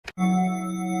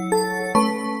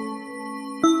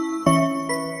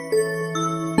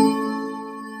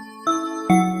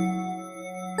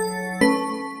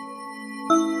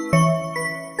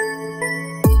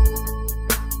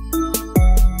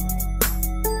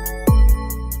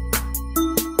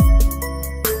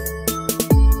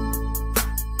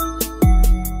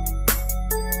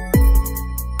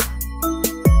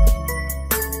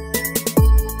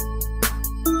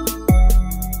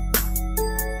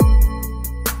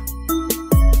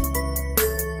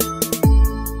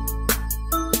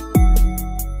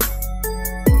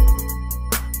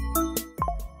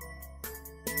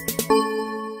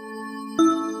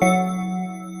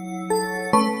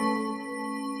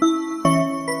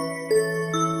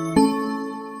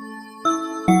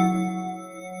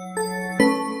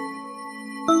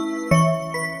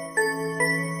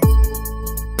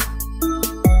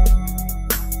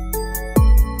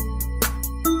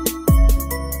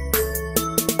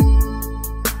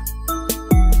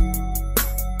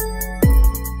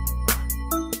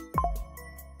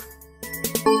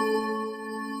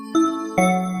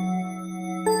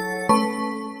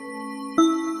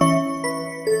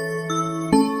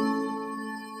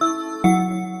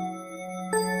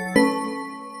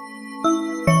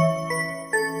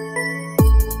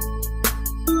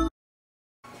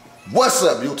What's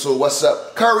up, YouTube? What's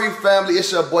up, Curry family?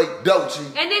 It's your boy Dochi.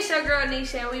 And it's your girl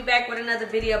Nisha, and we back with another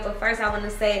video. But first I want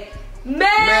to say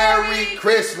Merry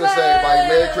Christmas, everybody.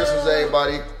 Merry Christmas,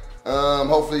 everybody.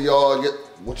 Hopefully y'all get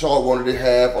what y'all wanted to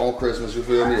have on Christmas, you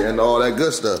feel me? And all that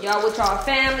good stuff. Y'all with y'all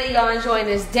family, y'all enjoying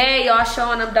this day, y'all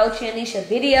showing them Dochi and Nisha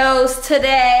videos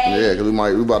today. Yeah,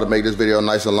 because we about to make this video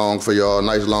nice and long for y'all,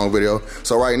 nice long video.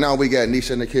 So right now we got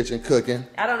Nisha in the kitchen cooking.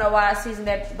 I don't know why I seasoned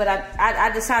that, but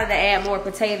I decided to add more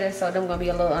potatoes, so them gonna be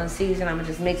a little unseasoned. I'm gonna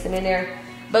just mix them in there.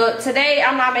 But today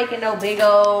I'm not making no big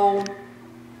old,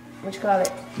 what you call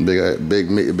it?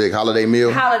 Big holiday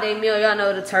meal. Holiday meal, y'all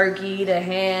know, the turkey, the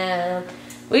ham.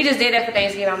 We just did that for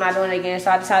Thanksgiving. I'm not doing it again, so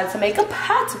I decided to make a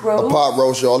pot roast. A pot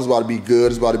roast, y'all. It's about to be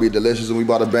good. It's about to be delicious, and we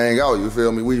about to bang out. You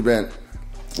feel me? We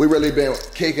really been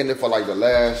kicking it for like the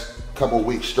last couple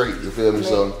weeks straight. You feel me?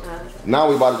 So now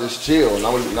we about to just chill.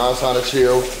 Now it's time to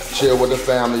chill with the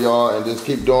family, y'all, and just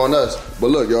keep doing us.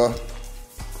 But look, y'all,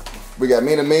 we got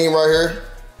Mina Mean right here.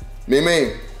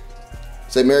 Mean,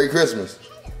 say Merry Christmas.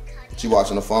 She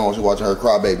watching the phone. She watching her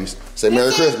crybabies. Say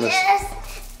Merry Christmas.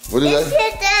 What is that?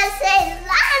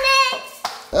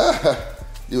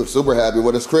 You super happy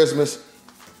with it's Christmas?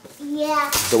 Yeah.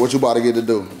 So what you about to get to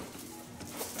do?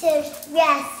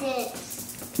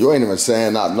 Presents. You ain't even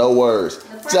saying not no words.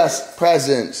 Just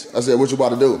presents. I said, what you about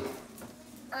to do?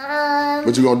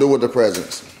 What you gonna do with the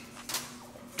presents?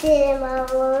 Get in my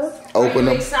room. Open them.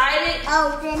 Are you excited?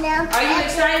 Open them. Are you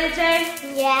excited,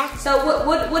 Jay? Yeah. So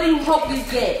what do you hope you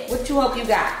get? What you hope you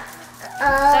got?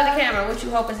 Tell the camera what you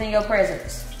hope is in your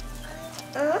presents.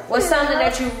 What's something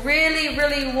that you really,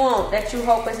 really want that you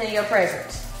hope is in your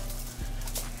presents?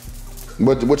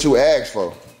 What you asked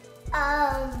for?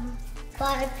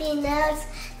 Barbie nails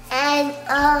and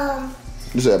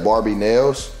You said Barbie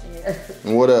nails? Yeah.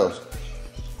 And what else?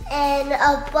 and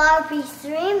a Barbie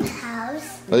dream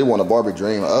house. Oh, you want a Barbie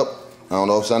dream up? I don't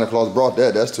know if Santa Claus brought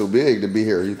that. That's too big to be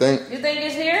here. You think? You think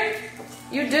it's here?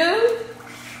 You do?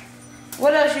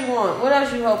 What else you want? What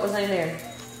else you hope is in there?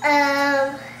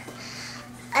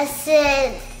 I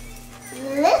said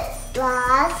lip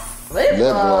gloss. Lip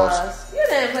gloss? You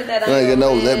didn't put that on your list. You ain't get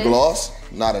no lip gloss.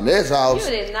 Not in this house.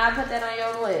 You did not put that on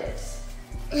your list.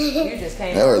 You just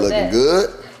came That up were with looking that. good.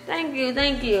 Thank you,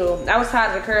 thank you. I was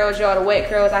tired of the curls, y'all, the wet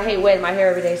curls. I hate wetting my hair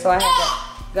every day, so I had to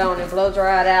go on and blow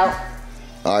dry it out.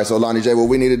 All right, so Lonnie J, what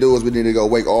we need to do is we need to go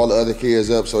wake all the other kids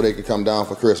up so they can come down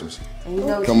for Christmas. And you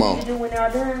know what you need to do when they're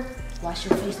all done? Wash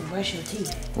your face and brush your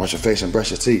teeth. Wash your face and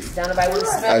brush your teeth. Don't nobody want to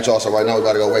smell. All right, y'all, so right now we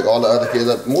got to go wake all the other kids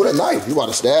up. Move that knife. You about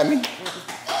to stab me?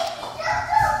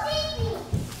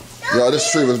 Yo,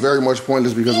 this tree was very much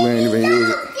pointless because we didn't even use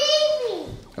it.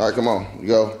 All right, come on. You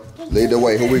go. Lead the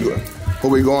way. Who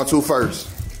we going to first?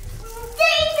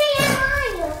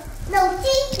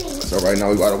 So right now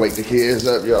we got to wake the kids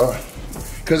up, y'all.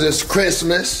 Because it's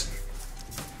Christmas.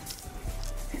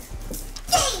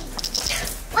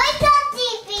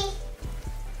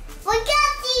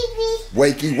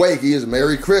 Wakey, wakey, it's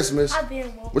Merry Christmas.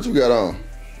 What you got on?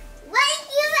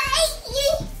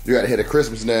 Wakey. You gotta hit a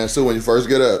Christmas dance too when you first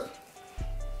get up.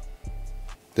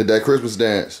 Did that Christmas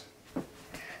dance.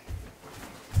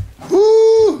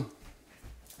 Woo!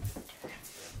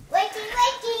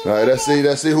 Wakey. All right, let's see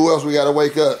who else we gotta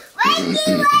wake up.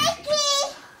 Wakey.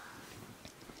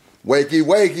 Wakey,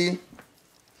 wakey.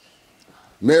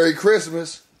 Merry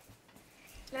Christmas.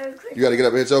 You gotta get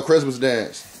up and hit your Christmas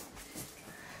dance.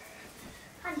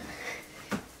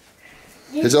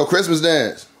 Hit your Christmas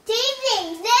dance.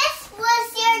 TV, this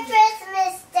was your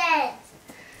Christmas dance.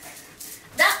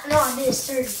 That was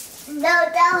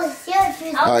your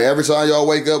Christmas. All right, every time y'all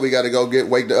wake up, we gotta go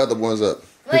wake the other ones up.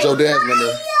 Hit your dance,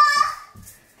 remember?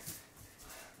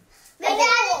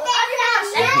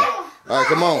 All right,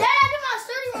 come on.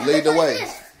 Lead the way.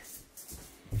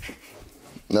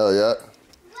 No, yeah.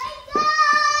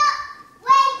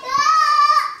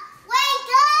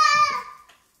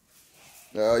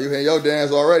 You hit your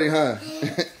dance already, huh?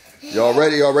 Y'all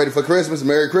ready? Y'all ready for Christmas?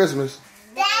 Merry Christmas.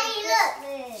 Daddy, look.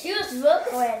 She was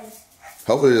looking ready.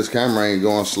 Hopefully this camera ain't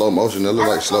going slow motion. It look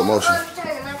like slow motion.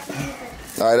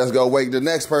 All right, let's go wake the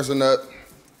next person up.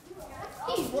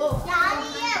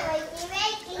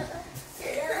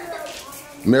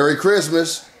 Merry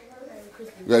Christmas.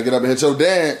 You gotta get up and hit your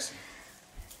dance.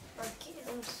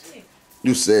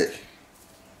 You sick.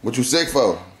 What you sick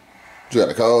for? You got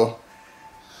a cold?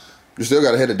 You still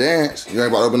gotta hit a dance. You ain't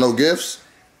about to open no gifts?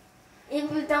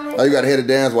 Oh, you gotta hit a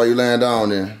dance while you laying down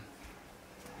there.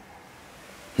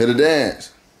 Hit a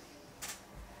dance.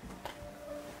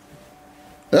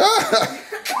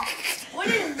 What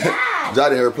is that?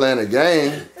 JAHDIAR here playing a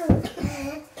game.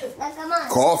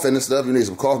 Coughing and stuff. You need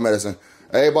some cough medicine.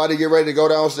 Everybody get ready to go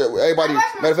downstairs. Everybody,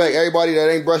 matter of fact, everybody that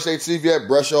ain't brushed their teeth yet,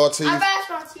 brush your teeth. I brushed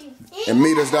my teeth. And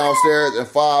meet us downstairs in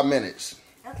 5 minutes.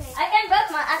 Okay. I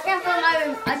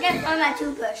can't find my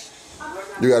toothbrush.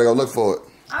 You gotta go look for it.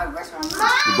 I brushed my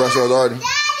mouth. You brushed yours already?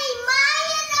 Daddy,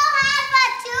 Maya don't have a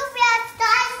toothbrush.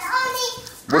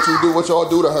 That's only. What y'all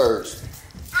do to hers?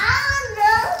 I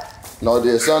don't know. No,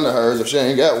 there's son to hers if she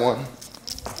ain't got one.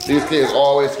 These kids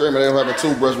always screaming they don't have a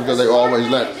toothbrush because they always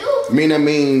let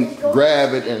mean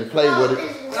grab it and play with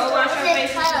it. Go wash your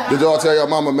face. Did y'all tell your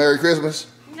mama Merry Christmas?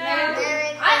 No.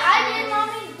 I did,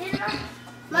 Mommy. Didn't I?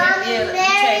 Mommy,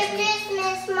 Merry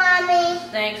Christmas, Mommy.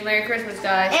 Thanks, Merry Christmas,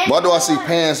 guys. Why do I see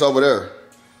pants over there?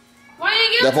 Why you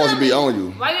ain't give They're them supposed to be on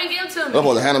you. Why you ain't give them to me? I'm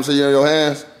supposed to hand them to you in your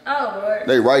hands? Oh, Lord.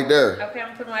 They right there. Okay,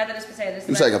 I'm putting them after this potato.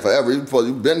 You taking forever.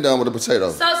 You been done with the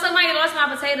potato. So somebody lost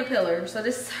my potato peeler, so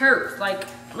this hurts. Like,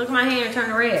 look at my hand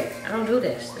turn red. I don't do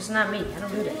this. It's not me. I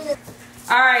don't do this.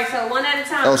 All right, so one at a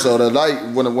time. Oh, so the light,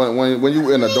 when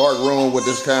you in a dark room with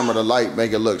this camera, the light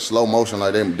make it look slow motion,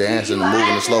 like them dancing and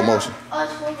moving in slow motion.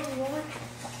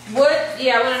 What?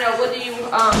 Yeah, I want to know, what do you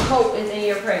hope is in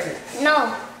your present?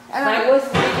 No. Like, what's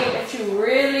the thing that you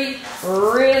really,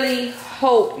 really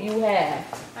hope you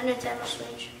have? I need to have a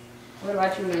switch. What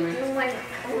about you, Mimi? I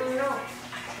don't know.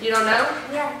 You don't know?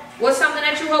 Yeah. What's something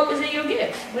that you hope is in your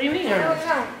gift? What do you mean? I don't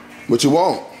know. What you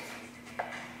want?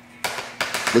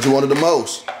 What you wanted the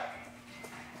most?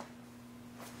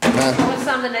 Huh? What's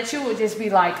something that you would just be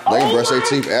like, They can oh brush their my-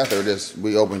 teeth after this.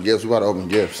 We open gifts. We about to open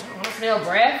gifts. I don't smell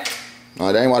breath.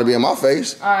 They ain't want to be in my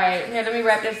face. All right, here, let me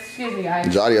wrap this. Excuse me,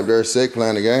 guys. Jody up there sick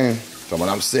playing the game. Someone,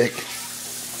 I'm sick.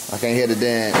 I can't hear the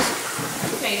dance.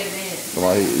 You can't get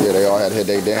it in. Yeah, they all had to hit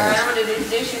their All right, dance. I'm gonna do these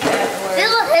dishes afterwards. This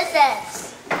was his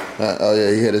dance. Oh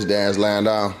yeah, he hit his dance lying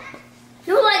down.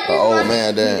 He was like The this. old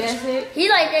man dance. That's it. He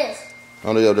like this.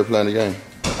 I know you up there playing the game.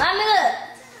 Mommy, look.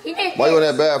 He did Why you in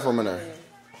this. that bathroom in there?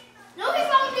 Nobody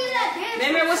fucking do that dance.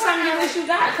 Mimi, what's something you wish you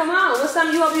got? Come on, what's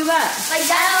something you hope you got? Like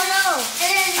that, I don't know. And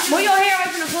then Move your hair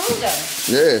away from the food, though.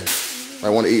 Yeah. I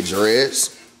want to eat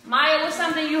dreads. Maya, what's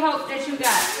something you hope that you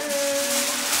got?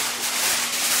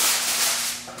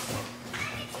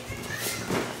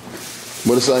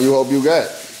 What is something you hope you got?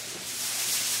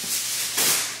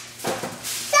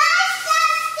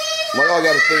 Why y'all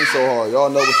got to think so hard? Y'all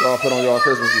know what y'all put on y'all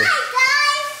Christmas list.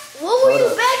 what were you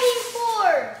begging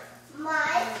for?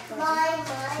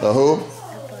 The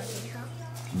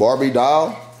who? Barbie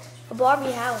doll? A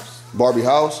Barbie house. Barbie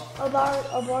house? A Barbie.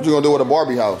 What you gonna do with a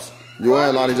Barbie house? You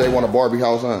and Lonnie J want a Barbie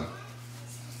house, huh?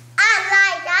 I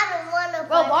don't want a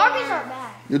Bro, Barbies are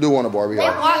bad. You do want a Barbie They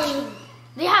house. watch.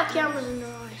 They have cameras in their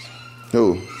eyes.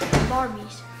 Who?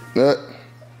 Barbies. That?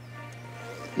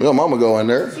 Your mama go in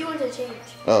there. She went to change.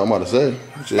 Oh, I'm about to say.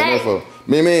 What you in there for?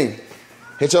 Mimi.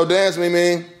 Hit your dance,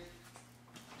 Mimi.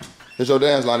 Hit your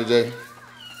dance, Lonnie J.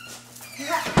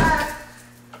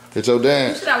 Hit your You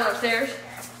dance. should have went upstairs.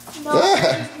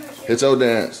 Hit your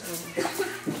dance.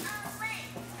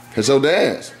 Hit your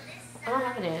dance. I don't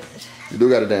have a dance. You do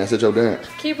gotta dance. Hit your dance.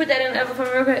 Can you put that in the oven for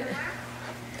me real quick?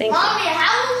 Thank Mommy,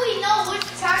 how will we know which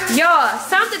time? you. Y'all,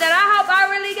 something that I hope I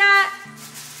really got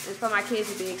is for my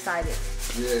kids to be excited.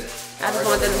 Yeah. I just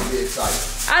want them to be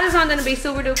excited. I just want them to be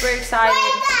super duper excited.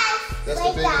 That's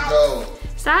the biggest goal.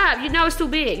 Stop, you know it's too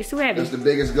big. It's too heavy. That's the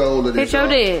biggest goal of this. Hit your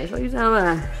dance. What you talking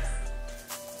about?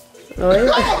 I don't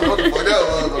know what the fuck that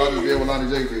was, but I just did what Lonnie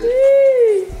J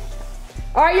did.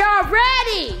 Are y'all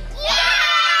ready?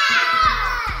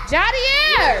 Yeah!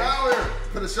 JAHDIAR!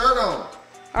 Put a shirt on.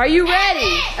 Are you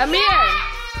ready? AMIR,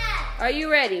 Yeah! are you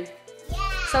ready? Yeah!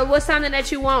 So what's something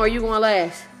that you want or you gonna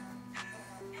last?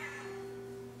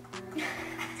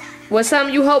 What's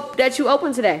something you hope that you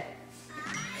open today?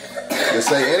 Just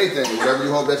say anything, whatever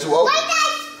you hope that you open. Wait, guys!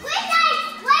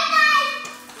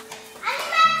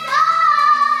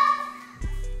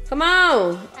 Come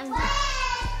on.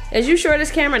 Is you sure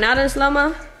this camera not in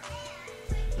slow-mo?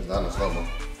 It's not in slow-mo.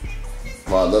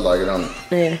 Well, it look like it on it.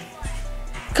 Yeah.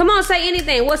 Come on, say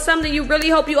anything. What's something you really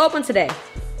hope you open today?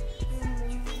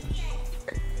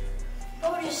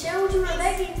 Oh, you said what you were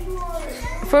begging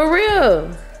for. For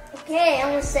real. Okay, I'm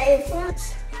gonna say it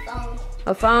once.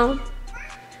 A phone?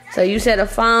 So you said a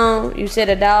phone, you said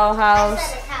a dollhouse, I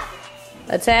said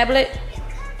a tablet. a tablet?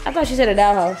 I thought you said a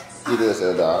dollhouse. You did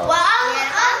say that. Well,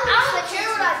 I'm sure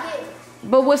what I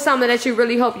did. But what's something that you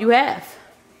really hope you have?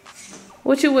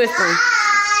 What you whispering?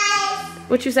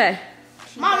 What you say?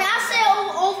 Mommy, I said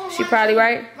over She probably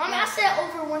right? Mommy, I said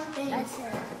over one thing. I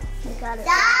said, you got it.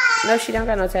 No, she don't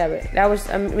got no tablet. That was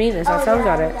Amina's. I told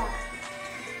y'all that.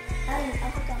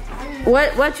 I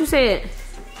What you said?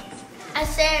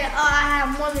 said, I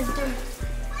have more than 3.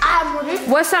 I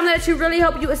What's something that you really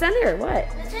hope you was in there? What?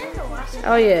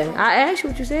 Oh yeah, I asked you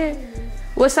what you said.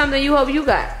 What's something you hope you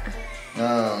got?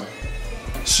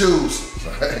 Shoes.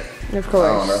 Of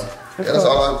course. I don't know. Yeah,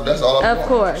 that's all I want. Of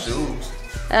course. Shoes.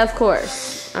 Of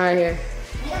course. All right, here.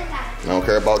 I don't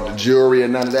care about the jewelry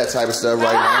and none of that type of stuff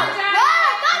right now.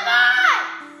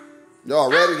 Y'all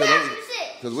ready?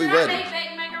 Cause we ready.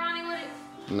 Macaroni with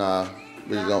it? Nah,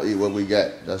 we just gonna eat what we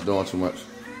got. That's doing too much.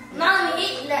 Mommy,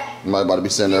 eat that. You might about to be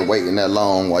sitting there waiting that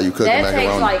long while you cooking macaroni.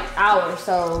 That takes like hours,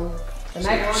 so the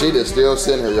macaroni. She just still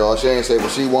sitting here, y'all. She ain't say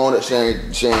what she wanted. She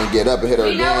ain't get up and hit her.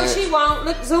 We know what she want.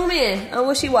 Look, zoom in on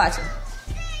what she watching.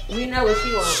 We know what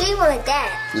she wants. She wanted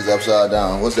that. She's upside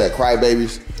down. What's that?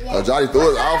 Crybabies. Yeah. Johnny threw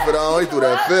his outfit on. He threw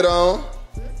that fit on.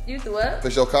 You threw what?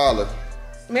 Fix your collar.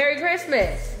 Merry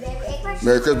Christmas.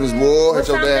 Merry Christmas, boy. Hit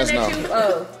your dance now.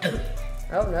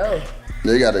 Oh no.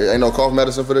 You got it. Ain't no cough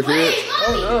medicine for the kids?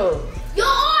 Oh no. You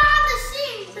all have the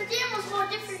same pajamas for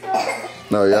different colors.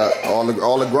 No, yeah. All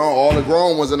the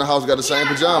grown ones in the house got the same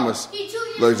pajamas.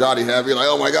 Look, Johnny happy, like,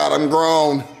 oh my God, I'm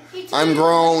grown. I'm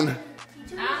grown. I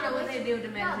don't know what they do with the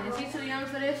medicine. Is he too young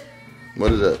for this?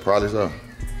 What is that? Probably so.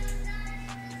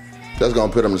 That's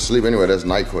gonna put him to sleep anyway. That's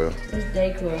NyQuil. It's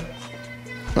DEAIR.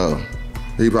 Oh,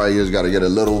 he probably just got to get a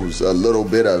little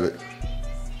bit of it.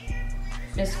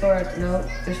 It's for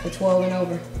it's for 12 and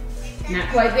over. Not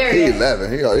quite there He yet.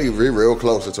 11. He real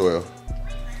close to 12.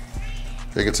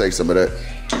 He can take some of that.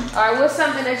 All right, what's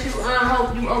something that you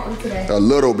hope you open today? A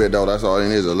little bit though. That's all he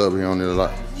needs. A little bit. He don't need a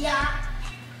lot. Yeah.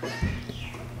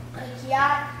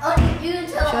 Yeah. Okay, you can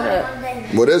tell Shut me up. one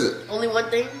thing. What is it? Only one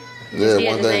thing? Yeah, She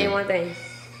had one to thing. name one thing.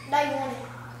 Now you want it.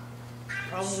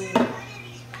 Probably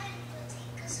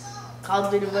Call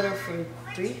of Duty winner for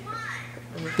 3.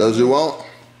 That's what you want?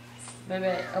 Baby,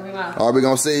 open your mouth. All right, we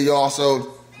gonna see y'all.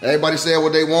 So everybody said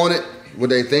what they wanted, what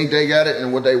they think they got it,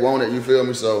 and what they wanted. You feel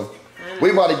me? So we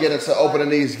about to get into opening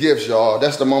these gifts, y'all.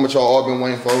 That's the moment y'all all been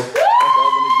waiting for. Let's open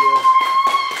the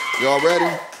gifts. Y'all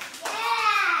ready?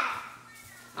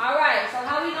 All right, so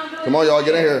how we gonna do it? Come on, y'all,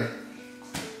 get in here.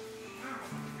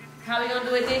 How we gonna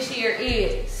do it this year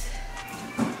is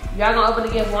y'all gonna open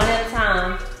the gift one at a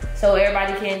time so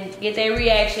everybody can get their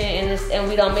reaction and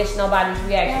we don't miss nobody's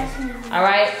reaction. All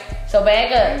right? So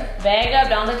bag up,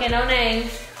 don't look at no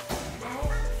names.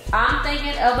 I'm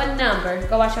thinking of a number.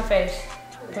 Go wash your face,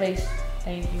 please.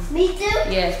 Thank you. Me too?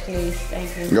 Yes, please.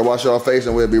 Thank you. Go wash your face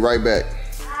and we'll be right back.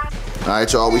 All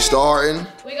right, y'all, we starting.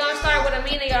 We're gonna start with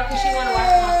Amina, y'all, because she wanna watch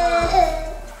my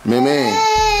phone.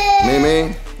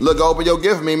 Mimi. Look, open your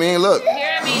gift, Mimi. Look.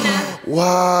 Here, Amina.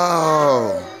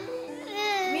 Wow.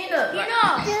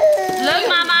 Look,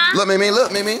 Mama. Look, Mimi.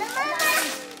 Look, Mimi.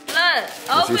 Look.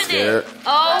 Open scared? it.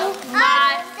 Oh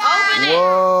my. Open it.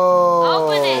 Whoa.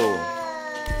 Open it.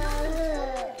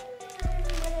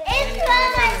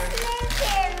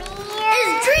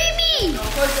 It's dreamy.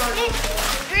 It's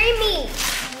dreamy.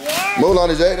 Yeah.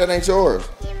 Mulani J, that ain't yours.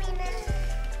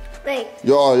 Wait.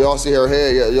 Y'all see her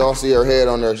head? Yeah, y'all see her head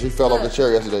on there. She fell off the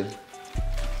chair yesterday.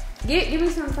 Give me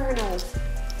some for her nose.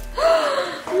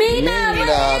 Mina, Mina.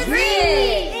 what is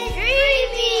it?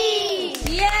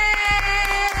 Dreamy. Yay!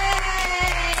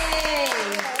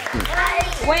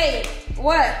 Wait,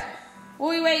 what? What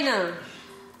we waiting on?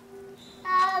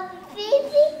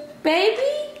 Baby. Baby?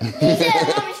 She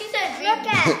said dreamy. Look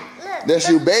at. Look. That's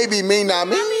you, baby, me, not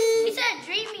me. She said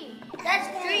dreamy. That's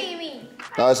dreamy.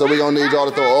 All right, so we're going to need y'all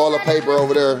to throw all the paper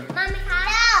over there. Mommy,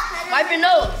 Wipe your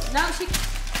nose. No, she.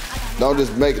 Don't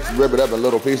just make it, rip it up in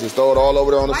little pieces. Throw it all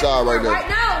over there on the side right there.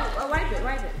 No, wipe it.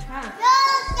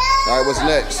 Huh? All right, what's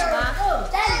next?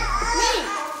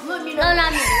 No,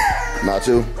 not me. Not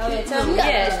you. Okay, tell me.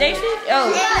 Yeah, Stacy?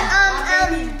 Oh.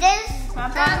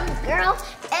 This girl,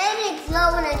 and it's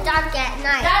glow in the dark at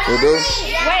night. Who do?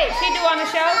 Wait, she do on the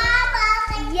show?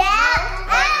 Yeah.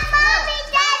 And mommy,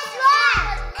 guess what?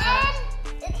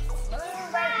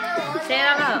 Say it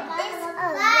out loud.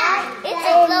 It's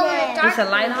a glow in the dark. It's a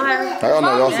light on her? I don't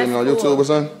know. Y'all sitting on YouTube or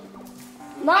something?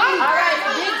 Mom. All right,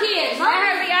 big kids. Let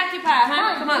her be occupied,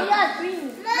 huh? Come on. Mommy.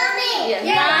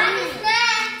 Yeah. Mommy's next.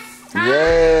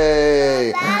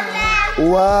 Yay.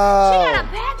 Wow.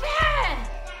 backpack.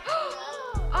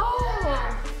 Oh.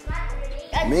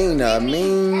 Mina.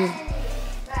 Mina.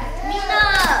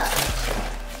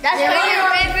 That's your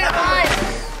favorite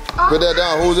one. Put that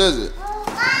down. Whose is it?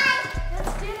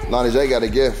 Lonnie J got a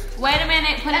gift. Wait a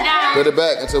minute. Put it down. Put it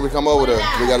back until we come over there.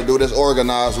 We got to do this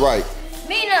organized right.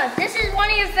 Mina, this is one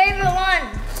of your favorite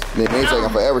ones. Me ain't taking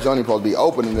forever. She only supposed to be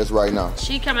opening this right now.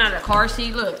 She coming out of the car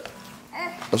seat. Look.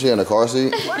 Oh, she in the car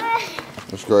seat?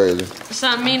 That's crazy.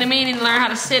 Something Mina to learn how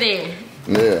to sit in.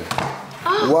 Yeah.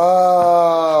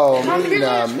 Wow.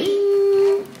 Mina.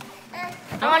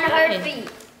 On her feet.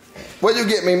 What you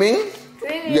get me, mean?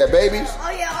 You got babies?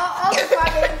 Oh yeah, all the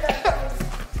 5 babies.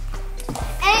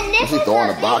 And this She is throwing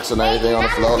a box and everything on the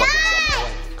floor. Like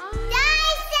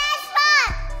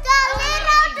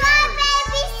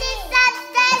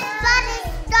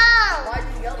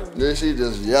then she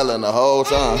just yelling the whole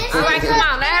time. All right, come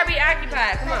on. Let her be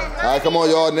occupied. Come on. All right, come on,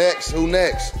 y'all. Next. Who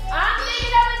next? I'm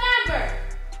thinking of a number.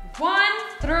 1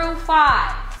 through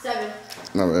 5. 7.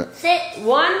 All right. 6.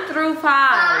 1 through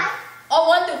 5. Oh,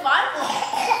 1 through 5?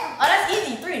 Oh, that's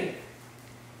easy. 3.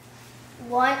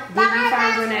 1. Did you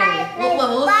find your name? What was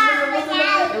the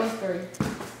number? It was 3.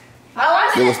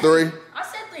 It was 3. I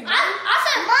said 3. I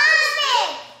said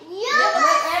Mommy. You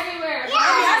Everywhere. I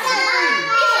said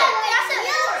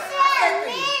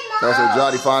That's what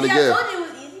Jody find a I gift. told you it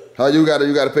was easy. How you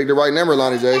gotta pick the right number,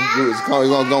 Lonnie J. You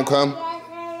gonna come?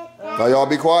 Now y'all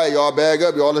be quiet. Y'all bag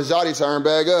up. Y'all, it's Jody turn.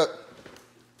 Bag up.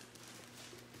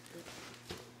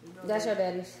 That's your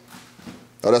daddy's.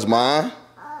 Oh, that's mine?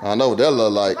 I know what that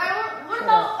look like. What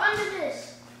about under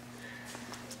this?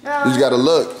 You just gotta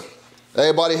look.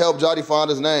 Everybody help Jody find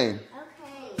his name.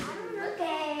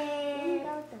 Okay.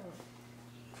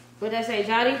 What that say,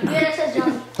 Johnny? Yeah, that says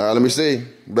Johnny. All right, let me see.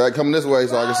 Back coming this way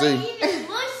so I can see. It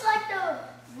looks like the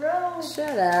rose.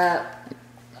 Shut up.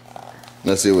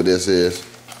 Let's see what this is.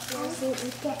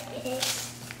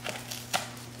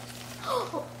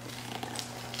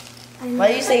 Why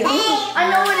do you say I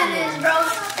know what it is, bro.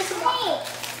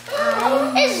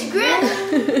 It's grip.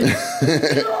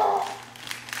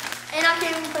 And I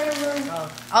can't even play a room.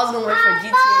 I was gonna wait for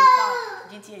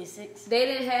GTA 6. They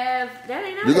didn't have. That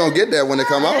ain't out. You gonna get that when it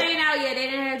come That out? ain't out yet. They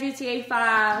didn't have GTA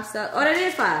 5. So, oh, that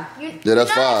is 5. Yeah,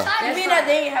 that's 5. You mean that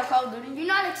they didn't have Call of Duty? You're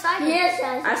not excited?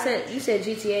 Yes, You said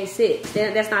GTA 6.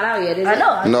 That's not out yet, is it? I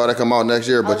know. No, that come out next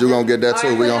year, but you gonna get that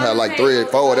too. We gonna have like 3 or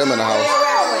 4 of them in the house.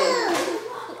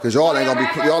 Cause y'all ain't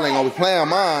gonna be playing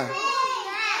mine.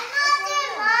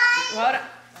 Hold up.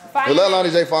 Hey, let Lonnie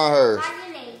J find hers.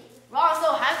 Bro, I'm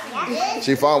so happy.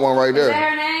 She found one right Is that there.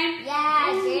 her name?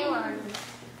 Yeah, J1.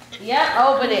 Yep,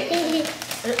 open it.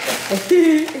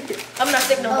 I'm not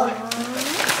sick no more.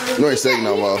 You ain't sick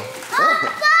no more.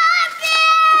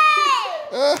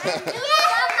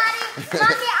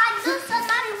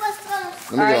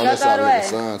 Let me get on this side of the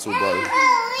sun too, buddy. Mommy,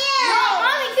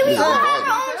 can we all have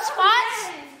our own spots?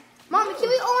 Mommy, can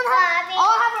we all have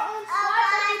our own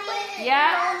spots?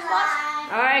 Yeah.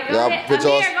 All right, go Yeah, ahead. put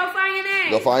yours- Amir, go find your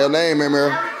name. Go find your name, Amir.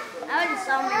 I just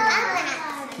saw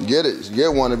me. Get it.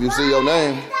 Get one if you see your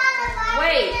name.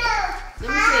 Wait. Let me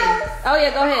see. Oh,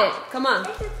 yeah, go ahead. Come on.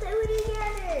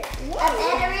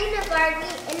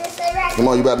 Come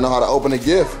on, you better know how to open a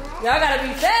gift. Y'all gotta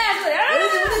be fast with it.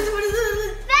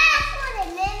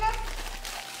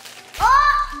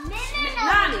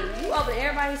 Lonnie, you open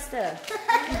everybody's stuff.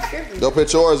 Go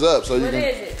put yours up so you What can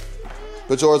is it?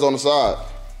 put yours on the side.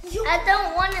 I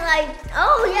don't want to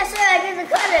oh yes sir, I get to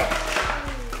cut it.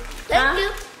 Thank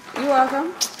you. You're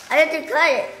welcome. I get to cut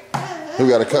it. Who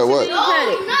gotta cut what? You cut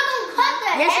it. You're not going to cut the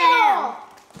Yes, head I am. off.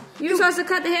 You supposed to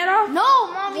cut the head off?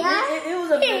 No, Mommy. It was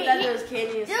a myth that there was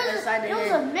candy inside the It was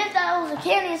head. a myth that it was a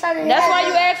candy inside the head. That's why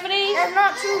you asked for these? That's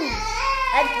not true.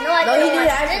 I No, he didn't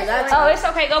ask for that. Oh, it's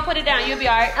okay. Go put it down. You'll be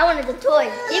all right. I wanted the toy.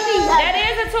 That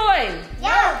is a toy.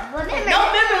 Yeah, but remember. No,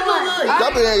 remember, look.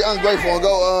 Stop being ungrateful and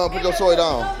go put your toy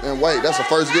down and wait. That's the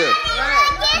first gift.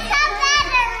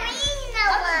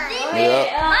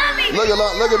 Yeah.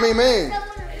 Look at me, mean.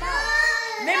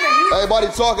 Everybody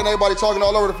talking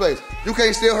all over the place. You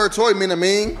can't steal her toy, Mina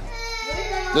mean.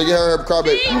 Look at her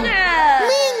crybaby. Mina.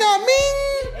 Mina mean.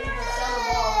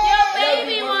 Your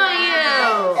baby want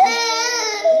you.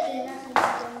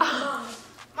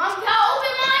 Mom, can I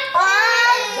open mine?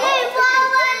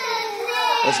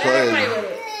 That's crazy.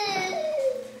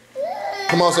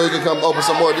 Come on, so you can come open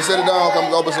some more. Just sit it down,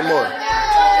 come open some more.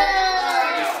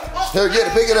 Here, get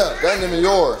it, pick it up. That ain't even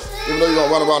yours. Even though you're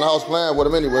gonna run around the house playing with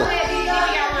him anyway. Go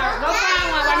find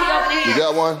one while he open it You here.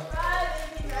 got one?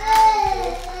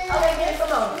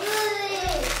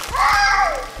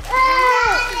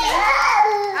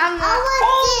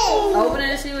 Open it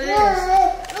and see what it is.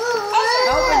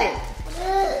 Open it.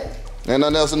 Ain't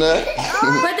nothing else in there? Put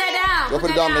that down. Go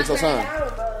put it down next to time. time.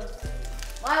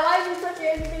 Why did you put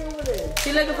everything over there?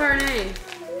 She looking for her name.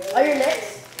 Are you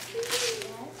next?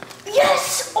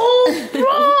 Yes! Oh,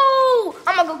 bro!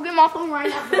 I'm gonna go get my phone right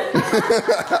now.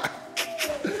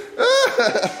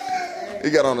 He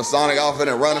got on the Sonic outfit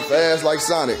and running fast like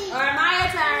Sonic. All right, my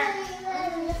turn.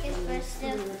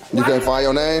 You can't find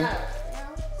your name?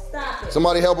 Stop it.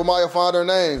 Somebody help Amaya find her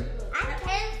name. I can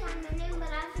find the name, but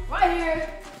I Right here.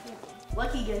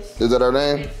 Lucky guess. Is that her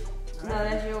name? No,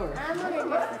 that's yours.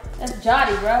 That's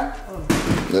Jody, bro.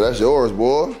 Yeah, that's yours,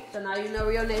 boy. So now you know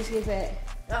where your next gift at.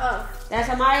 That's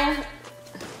AMIYAH?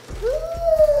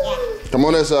 Yeah. Come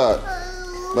on this side.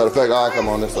 Matter of fact, I'll come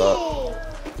on this side.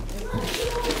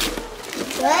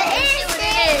 What is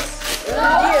this? A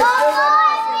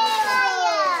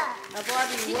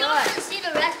Barbie You what? don't want to see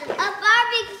the rest of it. A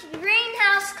Barbie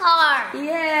greenhouse car.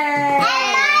 Yeah.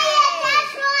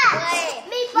 That's what.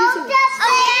 Me both just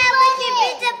okay, we can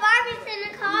beat the Barbies in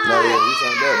the car. No, yeah, you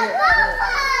signed up.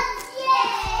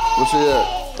 Where she at?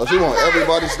 Oh, she want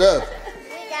everybody's stuff.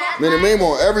 Me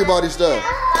want everybody's stuff.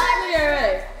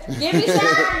 Give me some.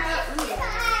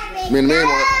 Me want.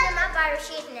 My Barbie,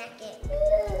 she's naked.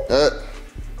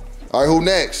 All right, who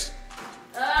next?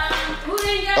 Who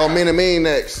didn't get? Oh, me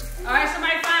next. All right,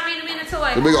 somebody find me the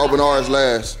toy. We can open ours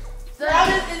last. So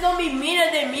it's gonna be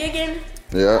Mina then me again?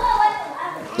 Yeah.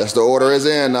 That's the order is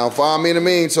in now. Find me the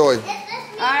toy. All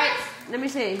right, let me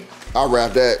see. I'll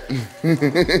wrap that. AMINA, open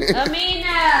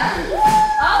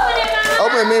it, Mama.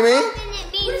 Open it, Mimi.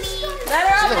 Let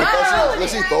her open it.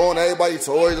 Let's see throwing everybody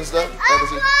toys and stuff. Which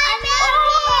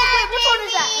one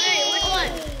is that? Which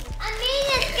one?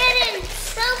 Amina's getting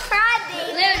so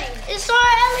crybaby. It's so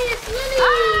early. It's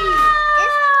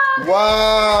Lily.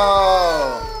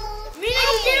 Wow. Mina, you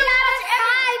did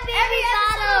every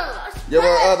bottle. Give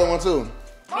her other one too.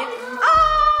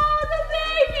 Oh, the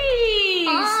babies.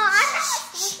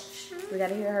 We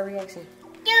gotta hear her reaction.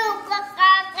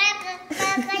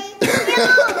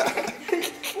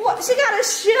 What? She got a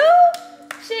shoe?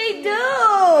 She do.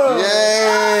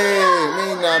 Yay. Me.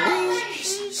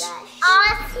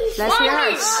 Let's hear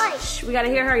her. Shh, we gotta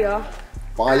hear her, y'all.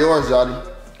 Find yours, Jody.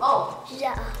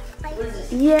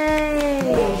 Yay.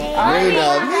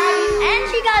 And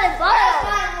she got a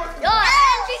bottle.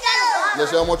 And she got a bottle.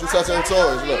 Yes, y'all want you touching her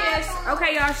toys. Look. Yes.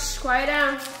 Okay, y'all, shh, quiet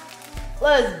down.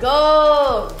 Let's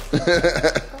go.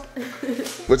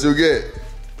 What you get?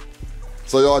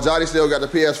 So y'all, Jody still got the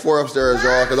PS4 upstairs,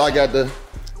 y'all, because I got the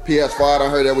PS5. I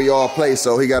heard that we all play,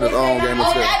 so he got his own game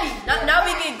upstairs. Now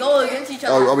we can go against each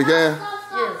other. Oh, we can? Yeah.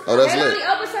 Oh, that's Hey, lit. Lonnie,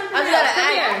 open something I else. gotta Come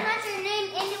act. here. What's your name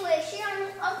anyway? She don't know.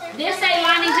 This say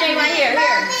Lonnie J right here.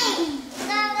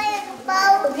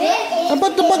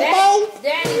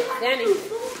 Danny.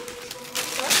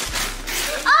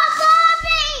 Oh,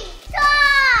 Barbie!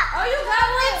 Stop! Oh, you got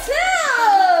one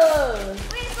too.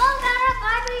 We both got a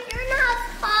Barbie greenhouse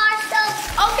car, so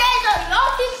okay, so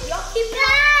y'all keep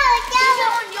it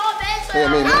on your bed. So Hey,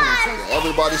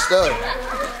 everybody's stuff.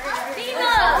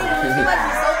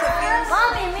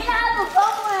 Mommy, me have a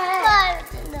bubble.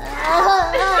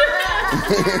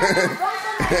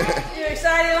 You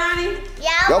excited, Lonnie?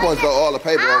 Yeah. Y'all want to throw all the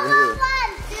paper over here.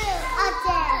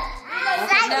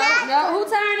 No.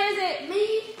 Whose turn is it?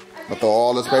 Me. I throw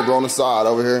all this paper on the side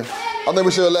over here. I think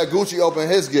we should let Gucci open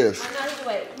his gifts. No,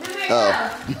 wait. Oh.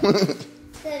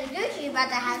 Gucci about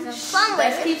to have some fun with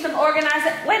Let's keep some organized.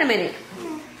 Wait a minute.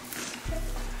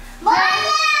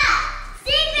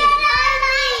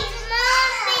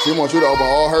 She wants you to open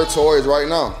all her toys right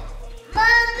now.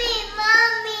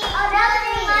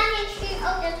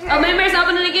 Oh, Mimi's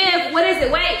opening a gift. What is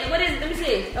it? Wait, what is it? Let me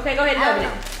see. Okay, go ahead and open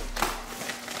it.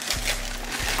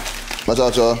 Watch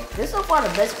out, y'all. This so far the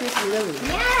best piece of Lily.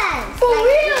 Yes. For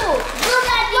real. Look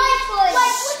at these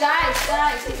toys.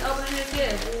 Guys, he's opening his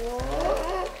gift.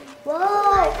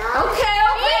 Whoa. Okay.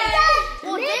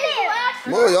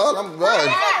 More, y'all. I'm glad.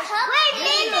 Wait,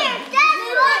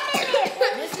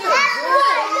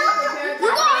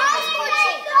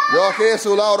 Y'all kids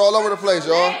too loud all over the place,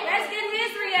 y'all. Let's get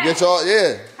his reaction. Get y'all,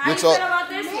 yeah. How you Get feel y'all. about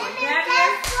this one? Grab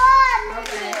yours.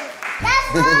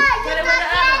 That's Put it with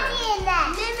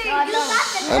the other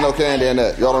one. Ain't no candy in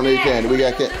that. Y'all don't need candy. We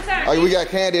got candy. We got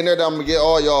candy in there that I'm gonna get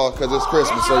all y'all because it's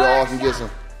Christmas, so y'all can get some.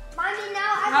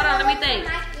 Hold on, let me think.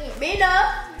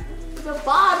 Mina, the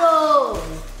bottle.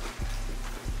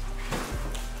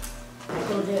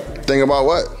 Think about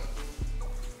what?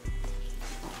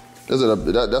 Is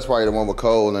it that's probably the one with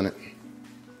coal in it.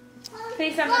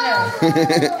 Pick something else.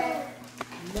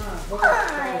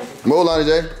 Move, Lonnie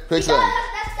J. Pick something.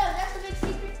 That's a big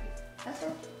secret.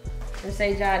 Let's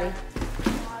say Jody.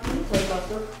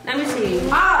 Let me see.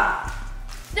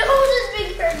 Who's this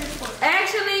big present for?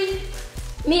 Actually,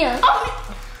 Mia.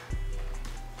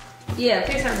 yeah,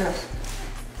 pick something else.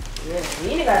 Yeah,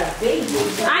 Mina got a baby.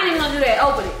 I ain't even gonna do that.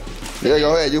 Open it. Yeah,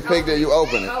 go ahead. You picked it, you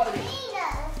open it. Open it.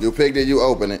 You picked it, you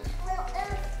open it.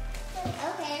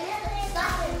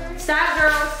 Stop,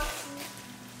 girls.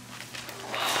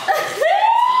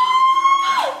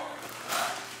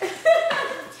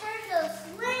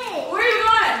 Where are you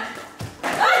going?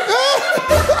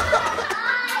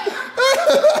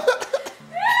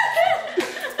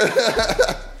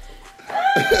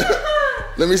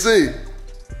 Let me see.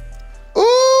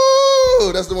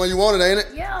 Ooh, that's the one you wanted, ain't it?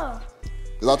 Yeah.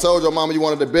 Cause I told your mama you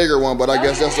wanted the bigger one, but I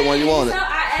guess that's the one you wanted. So I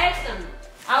asked him.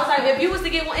 I was like, if you was to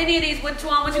get any of these, which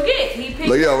one would you get? He picked.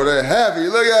 Look at over there, happy.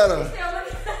 Look at him.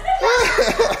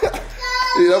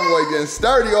 See, that boy getting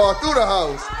sturdy all through the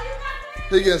house.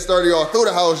 He getting sturdy all through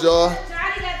the house, y'all.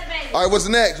 All right, what's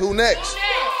next? Who next?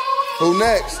 Who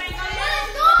next?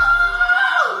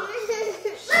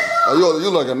 Oh, you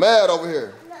looking mad over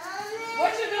here.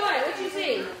 What you doing? What you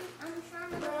see?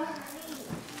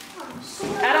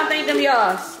 I don't think them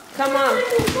yours. Come on.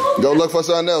 Go look for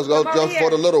something else. Go for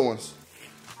the little ones.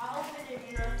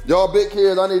 Y'all big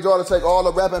kids, I need y'all to take all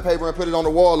the wrapping paper and put it on the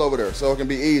wall over there so it can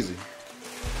be easy.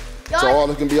 So all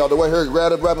it can be out the way. Here,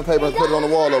 grab the wrapping paper and put it on the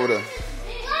wall over there.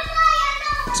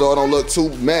 So it don't look too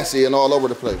messy and all over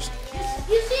the place.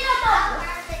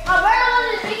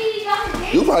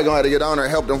 You probably gonna have to get down there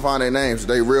and help them find their names.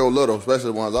 They real little,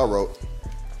 especially the ones I wrote.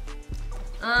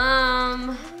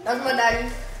 That's my daddy.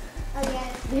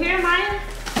 Here, Maya.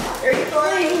 There you go.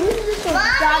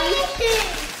 Daddy.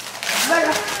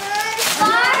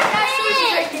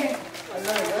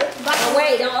 Oh,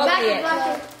 wait, don't open it.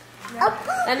 Maya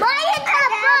got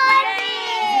Barbie.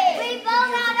 We both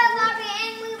got a Barbie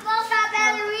and we both got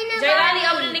ballerina. Jailani,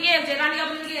 open it again. Jailani,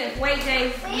 open it again. Wait, Jay.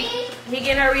 He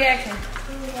getting her reaction.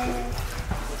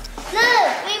 Look,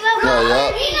 we both got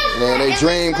ballerina. Man, they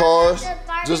dream cars.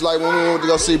 Just like when we went to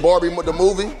go see Barbie the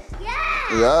movie.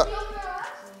 Yeah.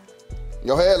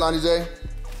 Go ahead, Lonnie J.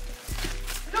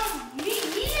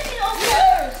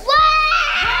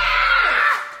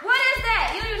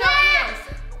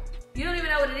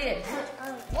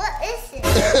 What is it?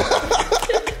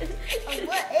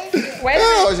 Wait a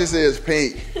minute. Oh, she says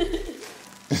pink.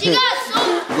 She got so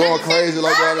Going crazy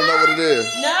like I don't know what it is.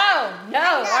 No.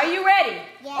 Are you ready?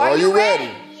 Yeah. Are you ready?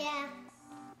 Yeah.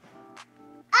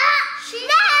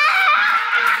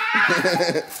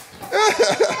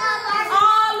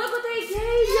 Oh, look what they gave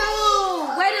you.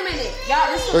 Wait a minute. Y'all,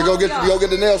 this is Go get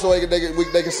the nails so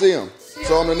they can see them.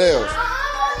 Show them the nails.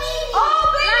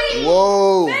 Oh, baby.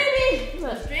 Whoa. Baby.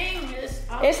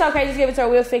 It's okay. Just give it to her.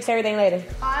 We'll fix everything later.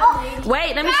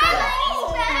 Wait, let me show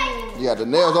you. You got the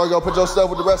nails. Don't go put your stuff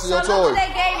with the rest of your So look what toys.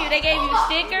 they gave you. They gave you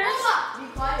stickers.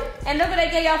 And look what they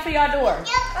gave y'all for your door.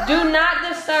 Do not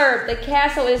disturb. The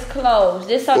castle is closed.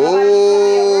 This so nobody can come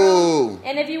in your room.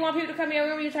 And if you want people to come in your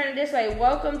room, you turn it this way.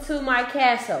 Welcome to my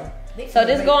castle. So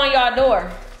this go on your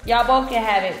door. Y'all both can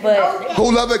have it, but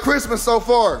Who love it Christmas so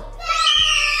far?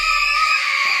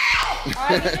 all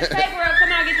right, get this paper up.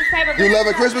 Come on, get this paper. You love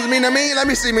it Christmas, Mina mean? Let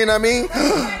me see, Mina mean.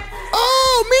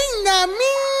 Oh, Mina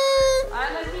mean.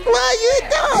 Why you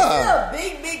doing? A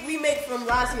big remake from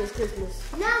last year's Christmas.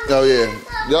 Oh yeah,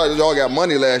 y'all got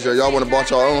money last year. Y'all want to bought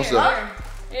your own stuff.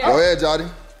 Go ahead, Jody.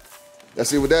 Let's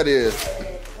see what that is.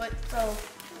 What? So?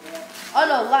 Oh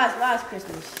no, last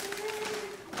Christmas.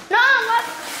 No,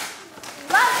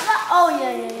 oh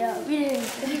yeah. We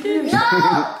didn't. No.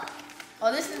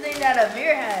 Oh, this is the thing that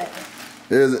AMIR had.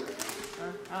 Is it?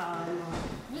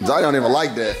 Jody don't even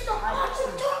like that.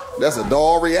 That's a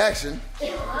dull reaction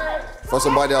for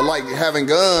somebody that like having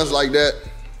guns like that.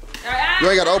 You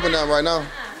ain't got to open them right now.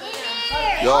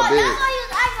 Y'all big.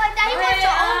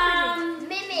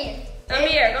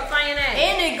 Amir, go find your name.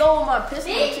 And they go with my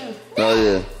pistol too. Oh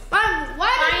yeah. Find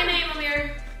your name,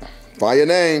 Amir. Find your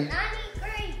name.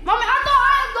 Mommy, I thought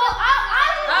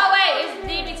Oh wait, it's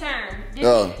DB turn.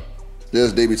 Oh, this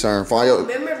is DB turn. Find your.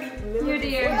 Remember Here,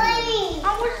 dear. I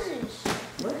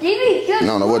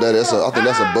don't know what that is. I think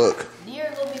that's a book.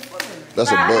 DEAIR will be for me.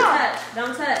 That's a book.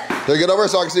 Don't touch. Hey, get over here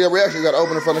so I can see your reaction. You got to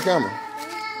open it from the camera.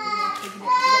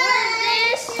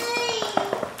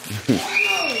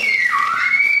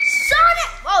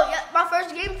 Oh, yeah, my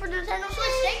first game for Nintendo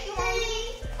Switch. Thank you,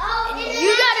 Mommy. Oh,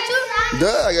 you got it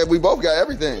too? Duh, we both got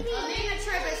everything.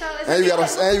 And you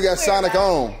got Sonic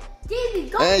on.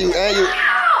 And you.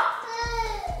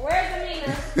 Where's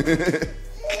Amina?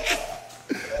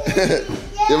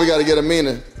 Then we got to get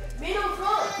Amina.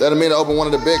 Let Amina open one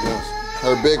of the big ones.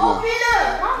 Her big one.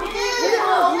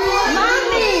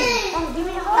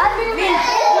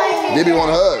 DB want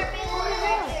a hug.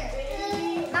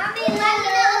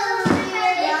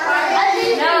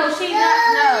 No, she's not.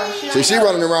 No. See, she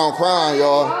running around crying,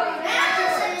 y'all.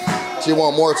 She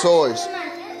want more toys.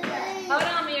 Hold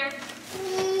on, Amir.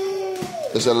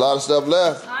 There's a lot of stuff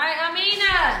left. All right,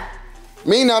 Amina.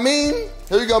 Mean.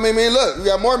 Here you go, Mean. Look, you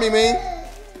got more Mean.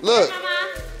 Look.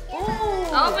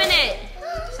 Open it.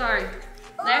 Sorry.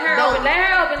 Let her open.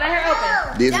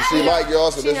 These are she like, y'all,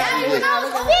 so this is it.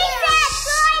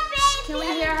 Can we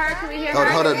hear her?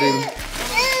 Hold up, DB.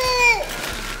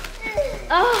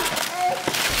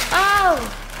 Oh.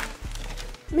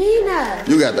 Mina.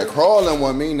 You got the crawling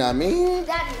one, Mina. Mean.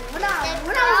 Daddy, when I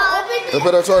open Let's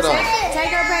put her toy down. Take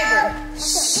her paper.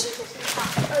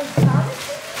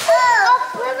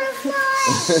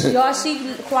 Y'all,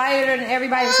 she quieter than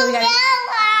everybody, so we gotta.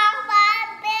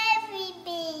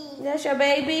 That's your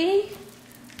baby.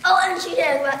 Oh, and she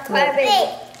has my baby.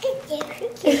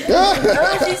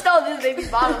 Oh, she stole this baby's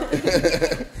bottle.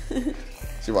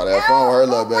 She about to have fun with her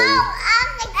little baby.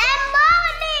 And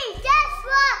mommy, guess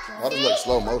what? Why does it look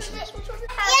slow motion?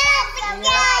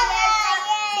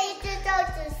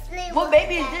 What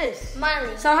baby is this?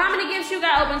 Miley. So how many gifts you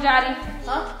got open, Jody?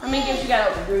 Huh? How many gifts you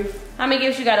got open? 3. How many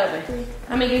gifts you got open? 3.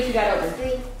 How many gifts you got open?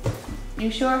 3.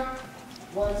 You sure?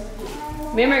 1, 2, 3.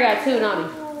 Remember, got 2, don't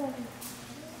he?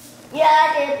 Yeah,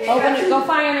 I did. Open it. Go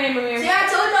find your name, Amir. See, I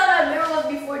told y'all that mirror was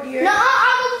before DEAIR. No,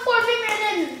 I was before Mimi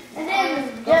and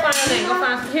then. Go find your name. Go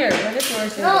find here. This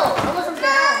one's No, I wasn't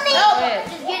there. No,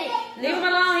 ahead. just get it. Leave him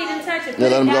alone. He didn't touch it. Yeah,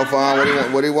 let him go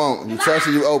find what he want. You touch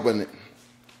it, you open it.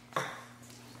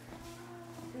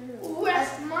 Ooh,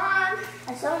 that's mine.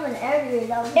 I saw him in every.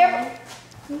 That was mine.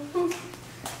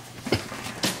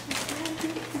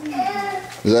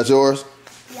 Is that yours?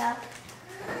 Yeah.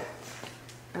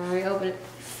 All right, open it.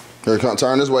 Here, come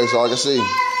turn this way so I can see.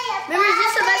 Remember, is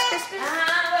this the best Christmas?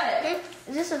 What?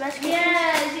 Is this the best Christmas?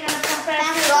 Yeah, you gotta come back.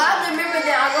 So I have to remember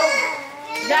that I go.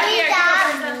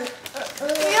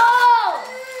 Yo!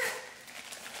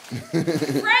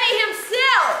 Freddie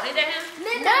himself. Ain't that him?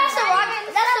 That's the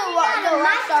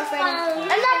rockstar Freddie.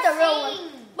 And not the real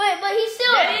one. But he's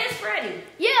still. That is Freddie.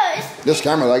 Yeah, it's. This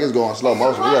camera like it's going slow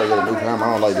motion. We gotta get a new camera.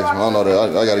 I don't like this one. I don't know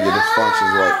that. I gotta get the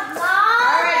functions right.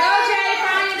 All right, go Jay.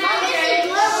 Find your name, Jay.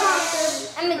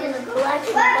 I'm gonna go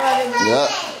actually. Yeah.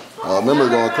 I remember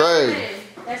going crazy.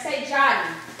 Let's say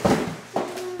Johnny.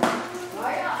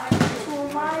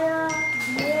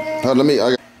 Oh, let me. All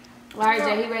right,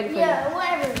 Jay. He ready for you. Yeah,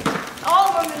 whatever. All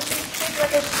of them is shaped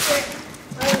like a shit.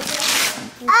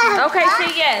 Okay,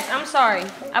 see, yes. I'm sorry.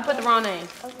 I put the wrong name.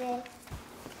 Okay.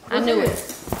 I knew it.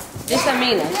 This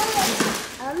Amina.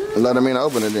 Let Amina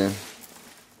open it then.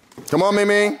 Come on,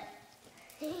 Mimi.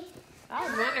 I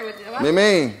was wondering what this.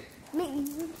 Mimi.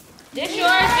 This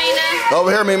yours, Mina.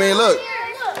 Over here, Mimi. Look.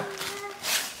 Look.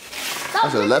 I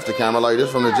should have left the camera like this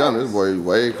from the jump. This boy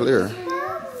way clear. It's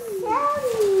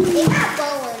not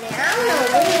going there. I don't know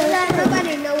what it is.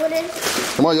 Nobody know what it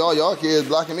is. Come on, y'all kids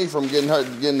blocking me from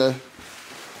getting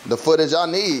the footage I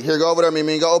need. Here, go over there,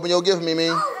 Mimi. Go open your gift, Mimi.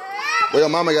 Well, your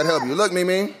mama got to help you. Look,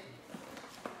 Mimi.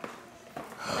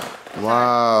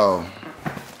 Wow.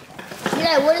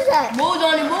 Yeah, what is that? Move,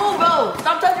 Johnny, move, bro.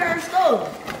 Stop touching her stove.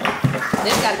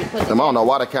 This gotta be put. I don't know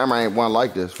why the camera ain't one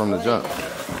like this from the jump.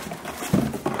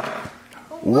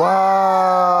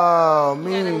 Wow,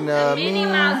 Mina. Minnie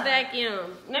Mouse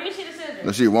vacuum. Let me see the scissors.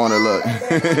 No, she wanted look.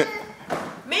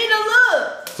 Mina,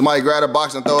 look. Somebody grab a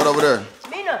box and throw it over there.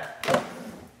 Mina.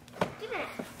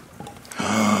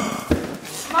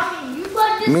 Mommy, you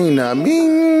got this. Mina,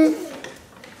 mean.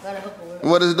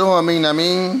 What is it doing, Mina,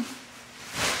 mean?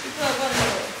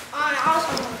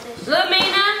 Look,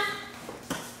 Mina.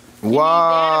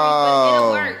 Wow.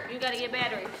 It'll work. You gotta get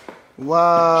batteries. All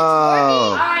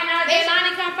Wow. right, now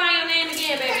Jailani, come find your name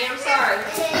again, baby. I'm sorry.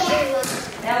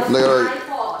 That was Look at my her.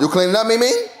 fault. You cleaning up,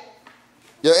 Mimi?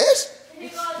 Your ish?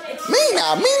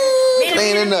 Mina, mean.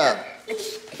 Cleaning up.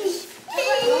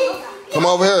 Come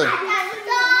over here.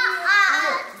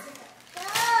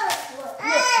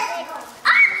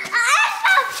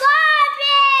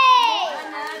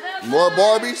 More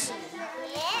Barbies?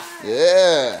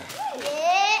 Yeah.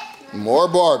 More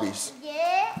Barbies.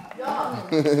 Y'all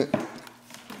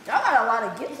got a lot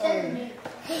of gifts on here. Y'all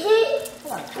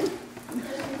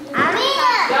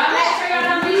make sure y'all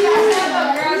don't beat yourself up,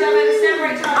 girls. Y'all better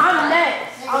separate yourself. I'm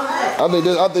next.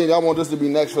 I think I want this to be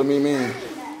next for me, man. Oh,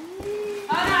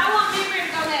 no, I want Mimi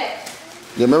to go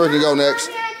next. Yeah, Mary can go next.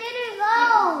 I didn't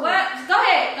go. What? Go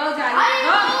ahead. Go, Johnny.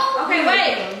 Go. Okay,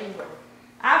 wait.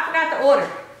 I forgot the order.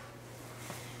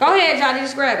 Go ahead, Johnny.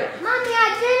 Just grab it. Mommy,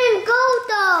 I didn't go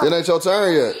though. It ain't your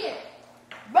turn yet.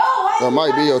 Bro, why That you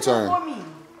might be your guys turn. for me?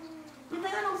 You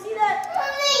think I don't see that?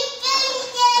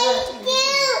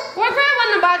 Well, grab one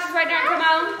of the boxes right there and come on.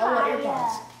 I want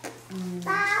AirPods.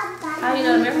 How you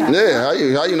know the AirPods?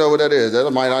 Yeah, how you know what that is? That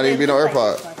might not even be no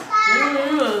AirPod.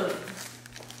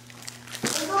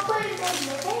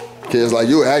 Kids like,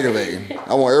 you aggravating.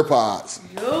 I want AirPods.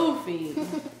 Goofy.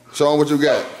 Show them what you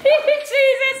got.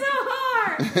 Jeez, it's so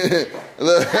hard.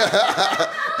 Look.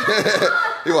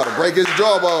 He want to break his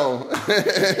jawbone.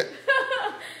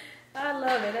 I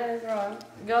love it. That is wrong.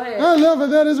 Go ahead. I love it.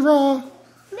 That is raw.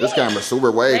 This camera's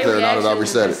super way clear now that I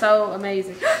reset it. So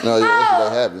amazing. No, yeah,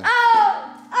 that's happy.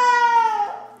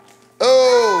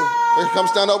 Oh! Come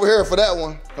stand over here for that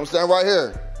one. Come stand right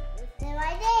here. Stand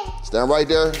right there. Stand right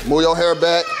there. Move your hair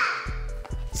back.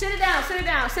 Sit it down. Sit it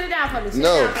down. Sit it down for me. Sit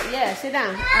No. down. Yeah, sit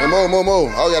down. Hey,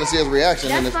 move. All you gotta see is reaction.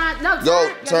 That's fine. No,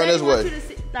 turn this way.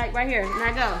 Like right here.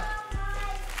 Now go.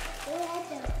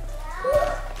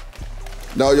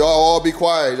 No, y'all all be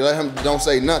quiet. Let him don't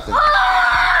say nothing. Oh,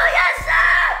 yes,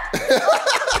 sir!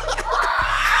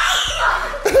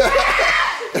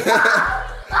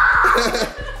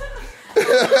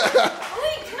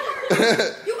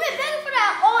 You been begging for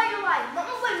that all your life. But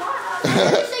wait, Mom,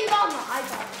 you say you got my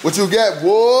iPad. What you get,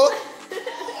 boy?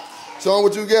 Show him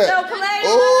what you get. No play.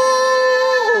 Oh!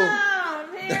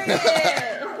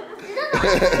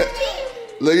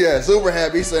 Look, yeah, super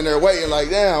happy. He's sitting there waiting like,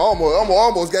 damn,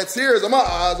 almost got tears in my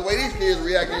eyes the way these kids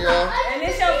reacting, y'all. And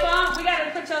this your phone.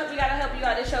 We gotta help you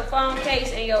out. This your phone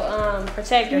case and your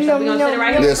protector. So we gonna sit it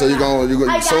right here. Yeah, so you gonna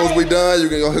as soon as we done, you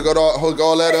can go hook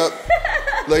all that up.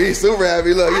 Look, he's super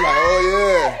happy. Look, he's like, oh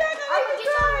yeah.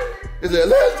 He said,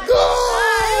 let's go.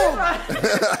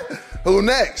 Who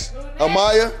next?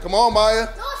 Amaya, come on, Maya.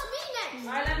 No, it's me next.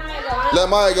 All right, let Maya go. Let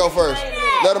Maya go first.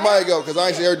 Let Amaya go, cause I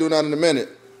ain't see her do nothing in a minute.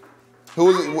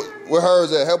 Who's where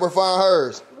hers at? Help her find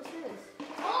hers.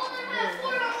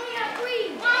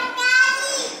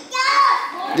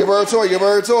 Give her a toy. Give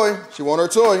her a toy. She want her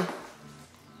toy.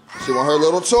 She want her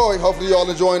little toy. Hopefully y'all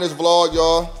enjoying this vlog,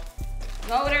 y'all.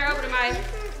 Go over there, open it, Maya.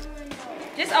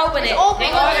 Just open it. They all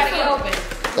gotta get open.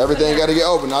 Everything gotta get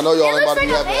open. I know y'all ain't about to be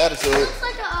having attitude. It looks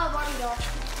like a Barbie doll.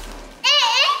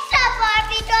 It's a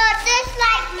Barbie doll just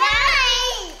like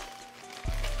mine.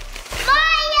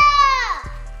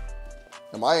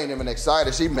 Maya! Maya ain't even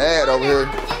excited. She mad over here.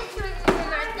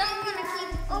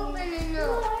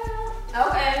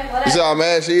 Okay. You see how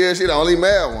mad she is? She the only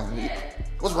mad one.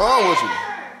 What's wrong with you?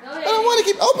 I don't want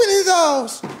to keep opening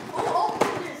those.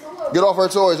 Get off her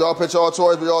toys. Y'all put y'all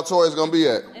toys where y'all toys gonna be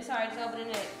at. It's alright, just opening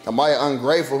it. Amaya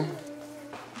ungrateful.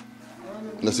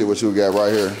 Let's see what you got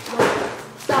right here.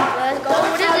 Stop, let's go.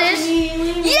 What is this?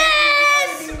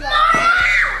 Yes! Maya!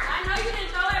 I know you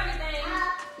didn't throw everything.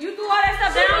 You threw all that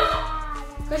stuff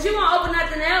down? Cause you won't open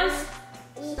nothing else?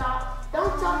 Stop.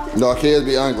 Don't talk to me. No, kids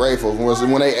be ungrateful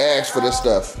when they ask for this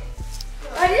stuff.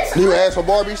 You ask for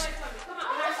Barbies?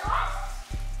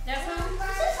 That's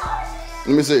who?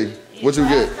 Let me see. What you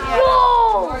get?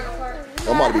 Whoa!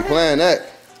 I'm about to be playing that.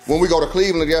 When we go to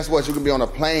Cleveland, guess what? You can be on a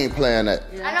plane playing that.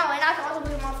 I know, and I can also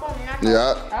be on my phone.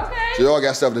 Yeah. Okay. So y'all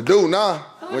got stuff to do now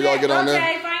when y'all get on there.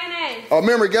 Okay, find your name. Oh,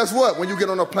 remember, guess what? When you get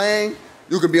on a plane,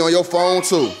 you can be on your phone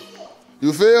too.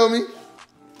 You feel me?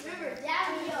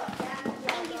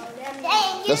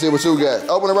 Let's see what you got.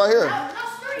 Open it right here.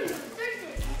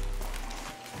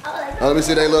 Now, let me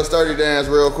see that little sturdy dance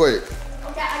real quick.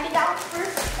 Okay, I get that one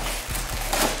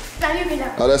first. Now you get that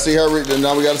one. Now let's see her.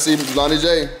 Now we got to see Lonnie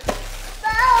J.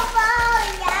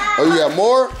 Oh, you got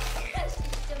more?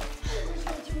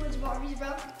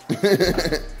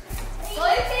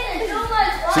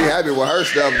 She happy with her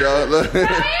stuff, though. Look.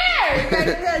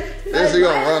 Then she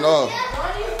gonna run off.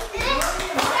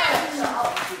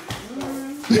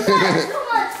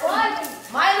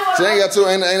 She ain't got too.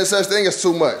 Ain't a such thing as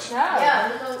too much. Yeah,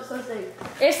 there's no such thing.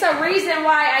 It's a reason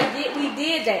why we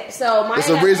did that. So it's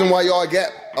a reason why y'all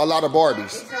get a lot of Barbies.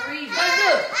 It's a reason.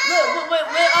 Look,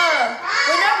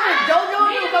 whenever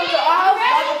JoJo comes to our house,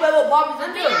 y'all gonna play with Barbies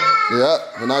and do. Yep.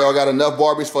 And now y'all got enough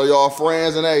Barbies for y'all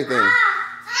friends and everything.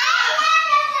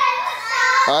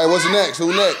 All right, what's next?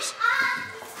 Who next?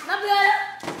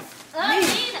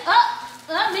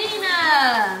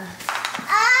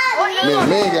 AMINA.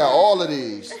 Man got all of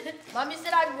these. Mommy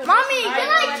said I could. Mommy, can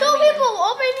like two people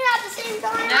open it at the same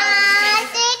time? No, I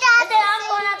see that. And then I'm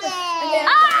going at the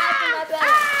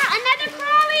another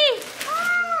Crowley.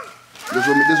 This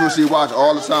is what she watch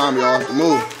all the time, y'all.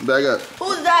 Move, back up.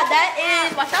 Who's that? That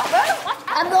is my shout brother.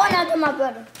 I'm going after my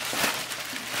brother.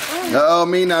 Oh,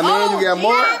 Mina, man, you got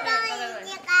more?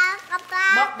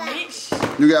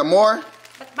 You got more?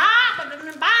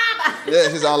 Yeah,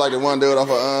 she sound like the one dude off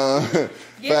of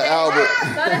Fat Albert.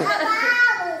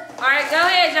 All right, go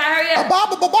ahead, y'all. Hurry up.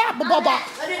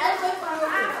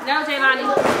 No, Jailani.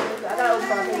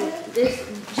 This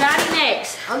Johnny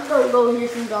next. I'm just gonna go here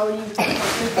since all of you. Come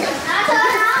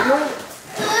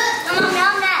on,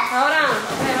 now next. Hold on.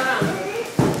 Okay, hold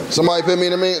on. Somebody put me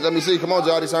in a minute. Let me see. Come on,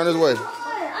 Jody, turn this way.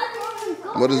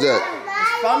 What is that?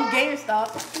 From GameStop.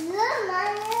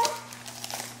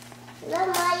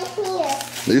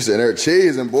 You sitting there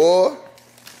cheesing, boy.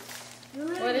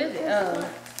 What is it?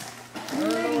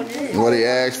 What he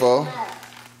asked for?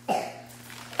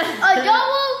 A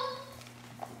double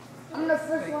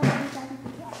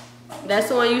That's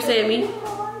the one you sent me?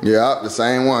 Yeah, the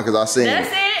same one, because I seen That's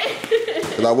it. it?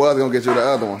 Because I was going to get you the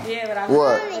other one. Yeah, but I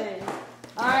What?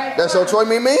 All right. That's your choice,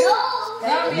 me?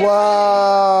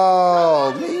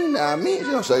 Wow. Me?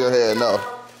 You don't shake your head, no.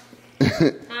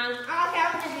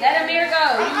 Let Amir go.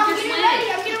 I'm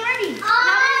getting ready.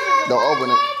 Don't open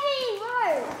it.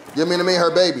 Give me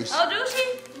her babies. Oh, do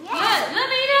she? Yeah. Let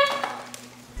me know.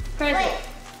 Press it.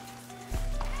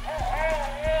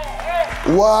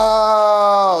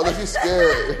 Wow. Look, she's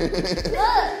scared.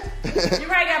 You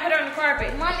probably got to put her on the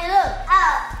carpet. Mommy, look.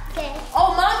 Okay.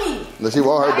 Oh, mommy. Look, she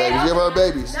want her babies. Give her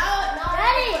babies.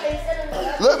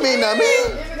 Look, me.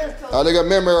 Oh, they got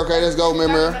memory. Okay, let's go,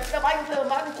 memory.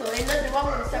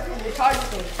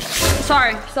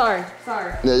 Sorry.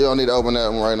 Yeah, you don't need to open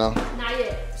that one right now. Not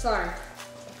yet. Sorry.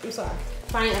 I'm sorry.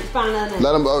 Find another one.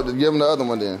 Let them give them the other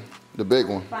one then. The big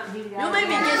one. You made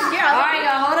me get scared. All right,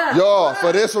 y'all, hold up. Y'all,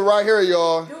 for this one right here,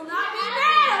 y'all. Do not be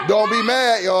mad. Don't be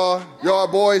mad, y'all. Y'all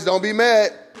boys, don't be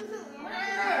mad.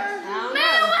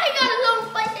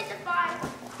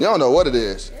 You don't know what it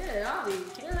is. Yeah, y'all be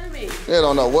killing me. You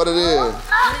don't know what it is.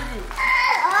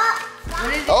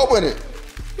 Open it.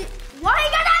 Why you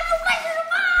gotta have to play to the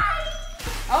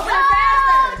Open it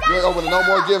faster. You ain't opening no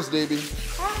more gifts, DB.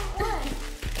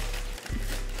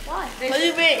 But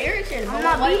you being irritated. I'm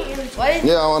not being irritated.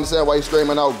 Yeah, I don't understand why you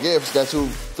screaming out gifts that you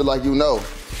feel like you know.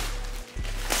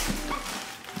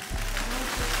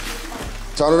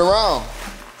 Turn it around.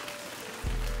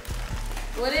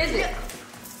 What is it?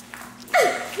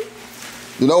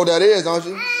 You know what that is, don't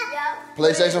you? Yeah.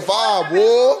 PlayStation 5,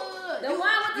 boy. The one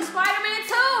with the Spider-Man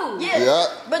 2. Yeah. Yeah.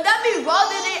 But that means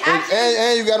rather than actually.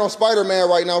 And you got on Spider-Man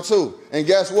right now, too. And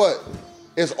guess what?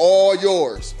 It's all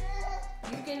yours.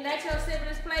 You can let your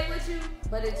siblings play with you,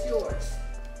 but it's yours.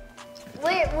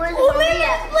 Where's it gonna be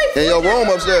at? In your room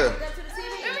upstairs. Go to the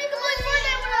TV.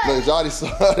 Look, Jody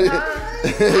started.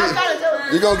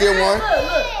 You gonna get one.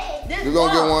 This You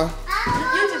gonna get one. This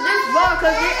wrong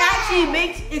because it actually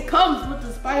it comes with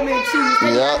the Spider-Man 2.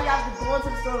 And Yeah. you have to go into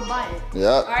the store and buy it. Yeah.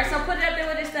 All right, so put it up there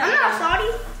with this stuff. I'm not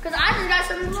sorry, because I just got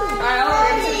something too. All right,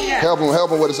 hold on. Yeah. Help him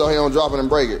with it so he don't drop it and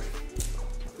break it.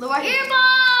 Look right here.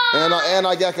 And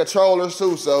I got controllers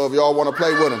too, so if y'all want to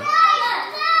play with them.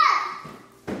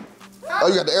 Oh,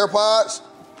 you got the AirPods?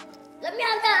 Let me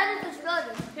have that other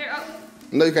controller. Here, oh.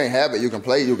 No, you can't have it. You can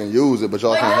play, you can use it, but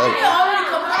y'all can't have it. Already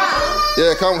come out.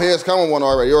 Yeah, his come with one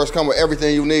already. Yours come with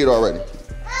everything you need already.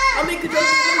 How many controllers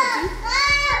you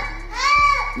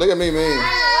got? Look at me, man.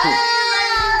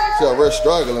 So we're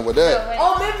struggling with that.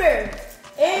 Oh, remember.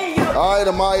 And you. All right,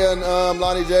 Amaya and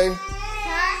Lonnie J.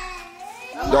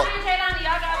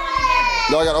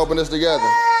 Y'all got to open this together.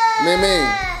 Me. What is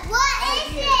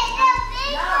it?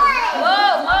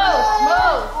 Move.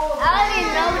 I don't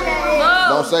even know what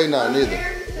that Don't say nothing either.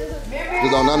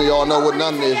 Because none of y'all know what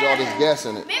none of it is. Y'all just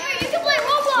guessing it. is. Remember, you can play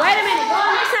Roblox. Wait a minute. Go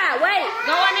on this side. Wait.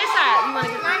 Go on this side. You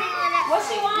want to get what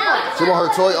she want? She want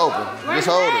her toy open. Where's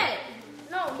Just hold it?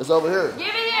 it. It's over here. Give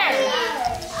it here.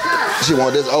 She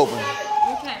want this open.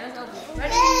 Okay, let's open it.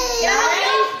 Ready? Yeah.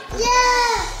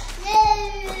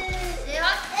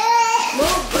 Move,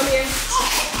 come here.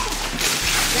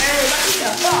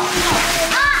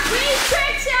 We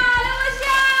tricked y'all. That was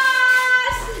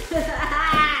yours.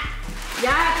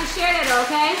 Y'all have to share that,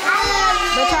 okay?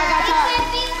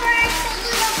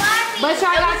 But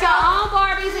y'all got your own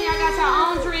Barbies and y'all got your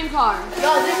own dream car.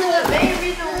 Yo, this is the main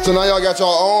reason. So now y'all got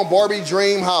your own Barbie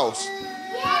dream house.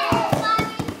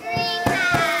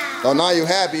 Oh, now you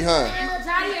happy, huh?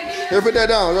 Here, put that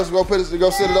down. Let's go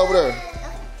sit it over there.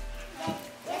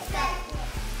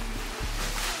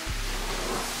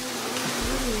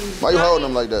 Why you holding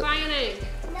them like that? Find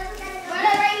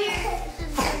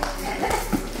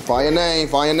your name.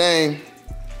 Find your name.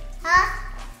 Huh?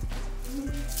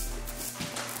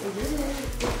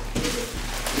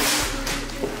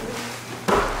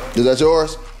 Is that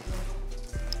yours?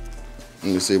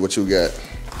 Let me see what you got.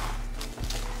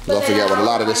 Don't forget what a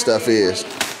lot of this stuff is.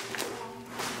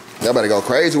 Y'all better go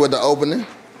crazy with the opening.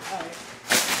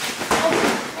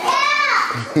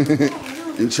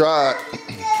 You tried.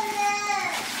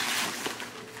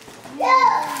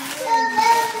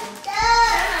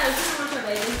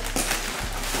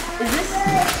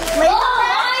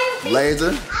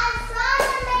 Laser.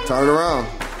 Turn it around.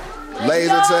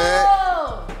 Laser tag.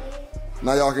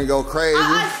 Now y'all can go crazy.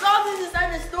 I saw this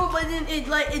inside the store, but then it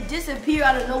disappeared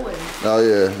out of nowhere. Oh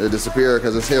yeah, it disappeared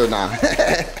because it's here now.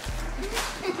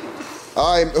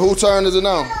 All right, whose turn is it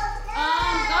now? Go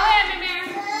ahead, Amir.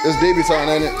 It's DB's turn,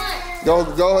 ain't it? Go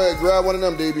ahead, grab one of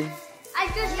them, DB. I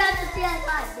just got the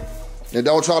PS5. And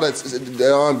don't try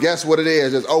to guess what it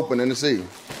is. Just open and see.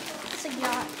 It's a gun.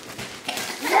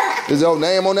 Is your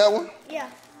name on that one? Yeah.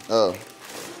 Oh.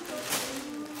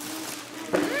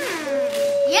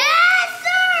 Yes,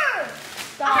 sir.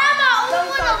 I had my own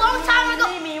one a long time ago.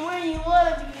 Me where you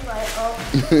wanna be, like, oh.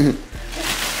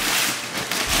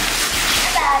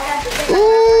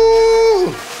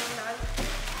 Ooh.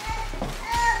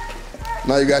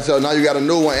 Now you got a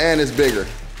new one and it's bigger.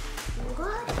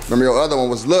 Remember your other one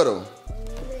was little.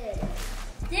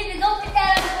 David, go pick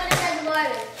that up when it's at the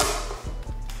water.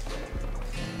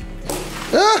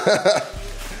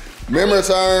 Remember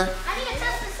turn. I need to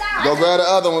test the sound. Go grab the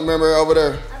other one, remember over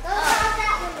there.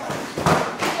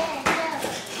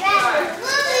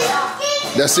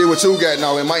 Let's see what you got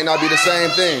now. It might not be the same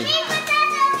thing.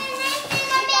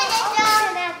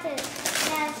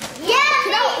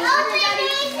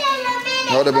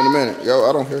 Hold up in a minute. Yo,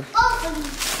 I don't care. Both of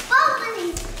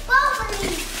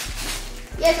these.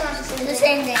 Yes, it's the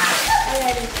same thing.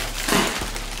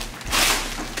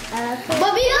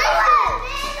 But be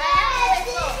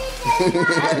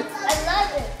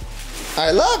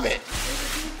I love it.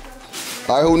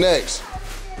 All right, who next?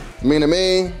 Mean to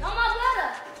me? No, my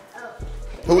brother.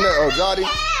 Who next? Oh, Jody.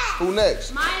 Who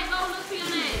next? Maya, go look for your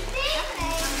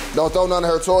name. Don't throw none of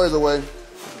her toys away.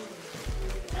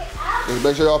 Just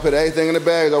make sure y'all put everything in the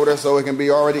bags over there so it can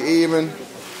be already even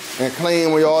and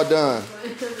clean when y'all done.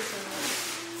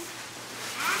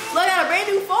 Look at a brand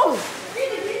new phone.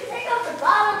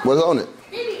 What's on it?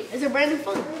 It's a brand new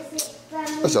phone.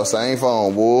 That's your same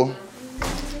phone, boy.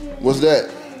 What's that?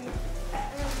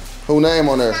 Who name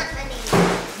on there? That's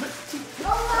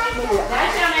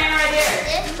your name right there.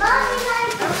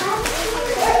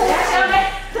 That's your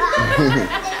name.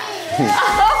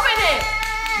 Open it.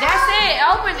 That's it.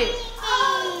 Open it.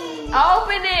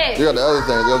 Open it. You got the other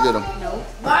things. Go get them. Nope.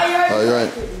 Oh, you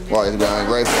ain't. Why? It's behind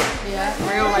grateful. Yeah,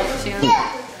 we don't like the channel.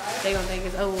 They gonna think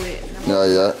it's over with. Yeah,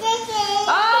 yeah.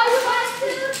 Oh,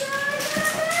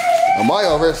 I'm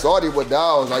over here salty with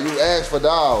dolls. Now you asked for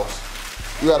dolls.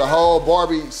 You got a whole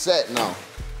Barbie set now.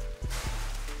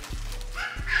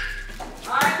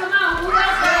 all right, come on. Who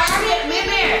else got it?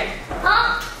 Mimir.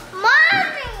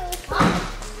 Mommy.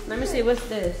 Let me see. What's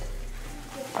this?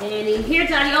 Danny. Here,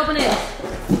 Tony. Open it.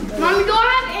 Mommy, do I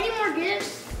have any more gifts?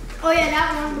 Oh yeah,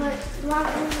 that one, but do I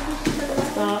have any more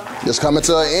gifts? It's coming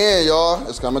to an end, y'all.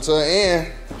 It's coming to an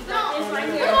end. No, it's right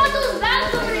here. What about those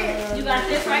bags over there? You got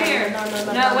this right here.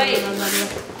 No, wait.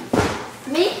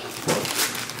 Me?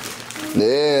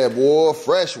 Yeah, boy,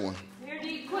 fresh one. Here,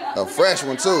 D. Quick. A fresh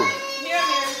one too. Here.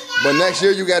 But next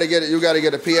year you gotta get it. You gotta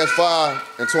get a PS5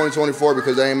 in 2024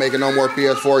 because they ain't making no more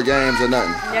PS4 games or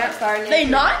nothing. Yep, starting. They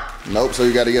not? Nope. So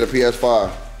you gotta get a PS5.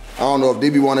 I don't know if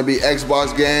DB want to be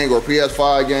Xbox gang or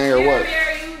PS5 gang or what.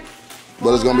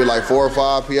 But it's gonna be like 4 or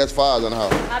 5 PS5s in the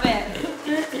house. My bad.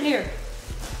 Here.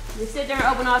 Just sit there and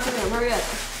open all three of them. Hurry up.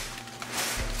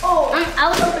 Oh, I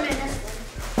was opening this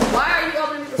one. Why are you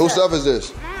opening this? Whose stuff is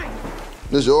this?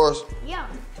 This yours? Yeah.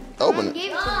 Open it.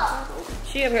 Gave it to me.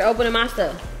 She up here opening my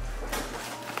stuff.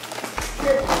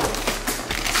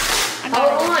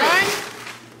 Hold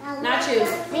on. Not you.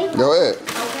 Go ahead.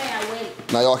 Okay, I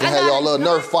wait. Now y'all can have y'all little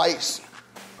Nerf fights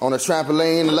on the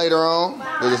trampoline later on.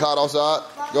 It's hot outside.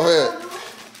 Go ahead.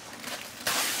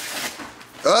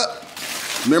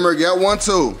 Remember, get one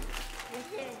too.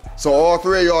 So all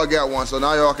three of y'all got one. So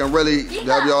now y'all can really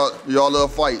have y'all little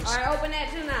fights. All right, open that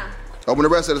too now. Open the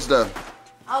rest of the stuff.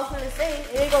 I was gonna say,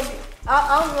 it ain't gonna be,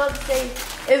 I was gonna say,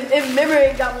 if Memory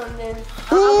ain't got one, then This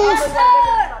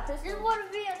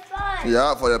would be a fun.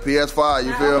 Yeah, for the PS5,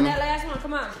 you Now feel open me? that last one.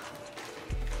 Come on.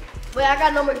 Wait, I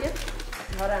got no more gifts.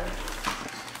 Hold on.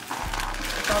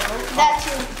 That's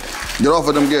you. Get off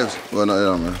of them gifts. Well, no,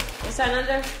 yeah, man. What's that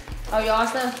under? Oh, y'all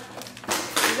stuff?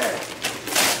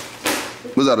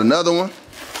 Was that another one?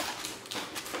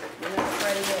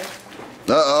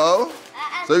 Uh-oh.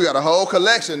 So you got a whole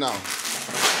collection now.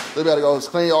 So you better go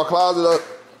clean your closet up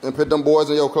and put them boys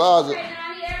in your closet. Okay, now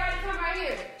I need everybody to come right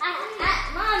here.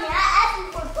 Mommy, I asked you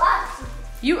for boxes.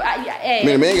 You, hey.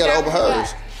 Man, the man gotta open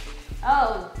hers.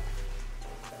 Oh.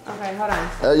 Okay, hold on.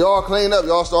 Hey, y'all clean up.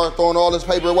 Y'all start throwing all this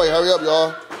paper away. Hurry up,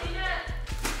 y'all.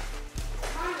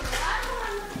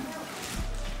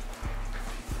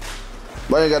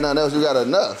 But ain't got nothing else. You got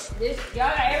enough. Y'all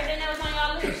got everything that was on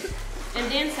y'all list.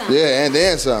 And then some. Yeah, and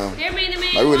then some. Here, me and the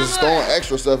man. Like we were just throwing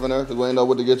extra stuff in there because we ain't know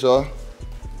what to get y'all.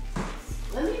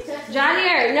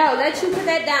 JAHDIAR, no, let you put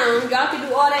that down. Y'all can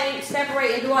do all that and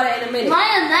separate and do all that in a minute.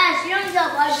 Mine is nice. You don't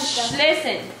got Barbie stuff.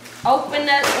 Listen, open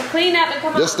up, clean up, and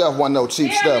come on. This stuff wasn't no cheap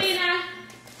Here, stuff. Mina.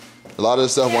 A lot of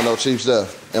this stuff wasn't no cheap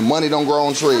stuff. And money don't grow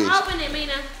on trees. Open it,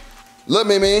 Mina. Look,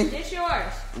 Mimi. It's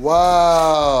yours.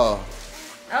 Wow.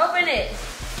 Open it.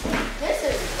 This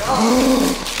is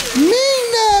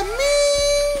Mina,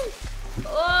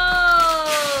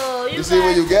 see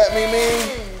what you got me,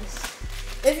 man?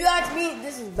 If you ask me,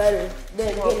 this is better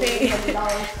than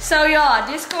 $100. So y'all,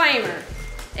 disclaimer.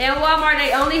 In Walmart,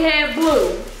 they only have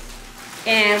blue.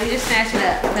 And we just snatched it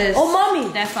up. Oh, mommy.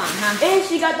 That's fine, huh? And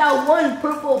she got that one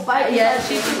purple bike. Yeah,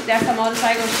 that's her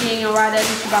motorcycle. She ain't gonna ride that.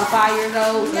 She's about 5 years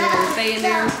old. So we're gonna stay in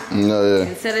there No, yeah.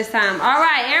 until it's time. All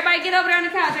right, everybody get over there on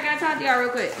the couch. I gotta talk to y'all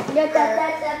real quick. Get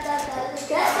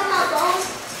some out, don't.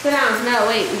 Sit down. No,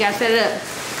 wait. We gotta set it up.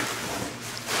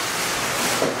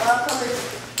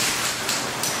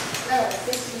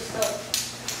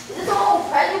 Is this a whole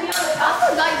present? I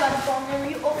forgot you got the phone number.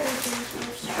 You opened it.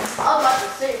 I was about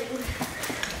to say.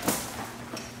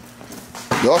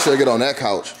 Y'all should get on that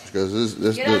couch because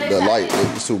the light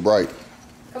is too bright.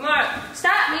 Come on.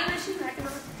 Stop, Mina. She's backing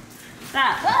up.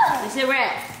 Stop. Let's sit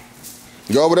where.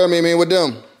 Go over there, me with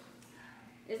them.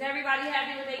 Is everybody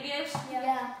happy with their gifts?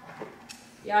 Yeah.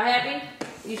 Y'all happy?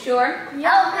 You sure?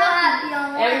 Y'all happy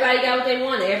on that? Everybody got what they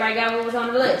wanted. Everybody got what was on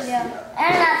the list. Yeah.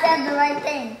 And I said the right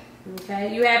thing.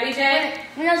 Okay. You happy, Jay?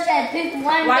 You know, said pick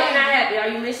one. Why you not happy? Are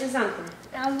you missing something?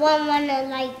 I want one that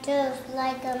like this,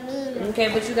 like AMIYAH. Okay,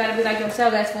 but you gotta be like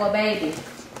yourself. That's for a baby.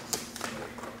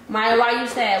 Maya, why you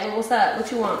sad? What's up?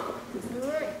 What you want? I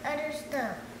want other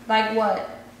stuff. Like what?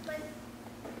 Like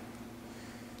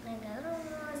I don't know,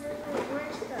 other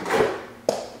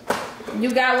stuff. You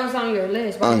got what's on your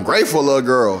list. Ungrateful little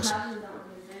girls.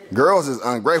 Girls is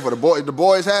ungrateful. The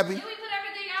boys happy? Can we put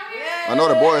everything out here? I know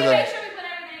the boys Make happy. sure we put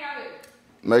everything out here.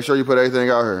 Make sure you put everything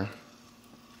out here.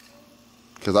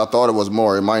 Because I thought it was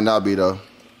more. It might not be, though.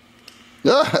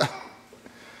 Yeah.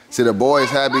 See, the boys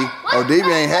happy. Oh, DB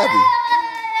ain't happy.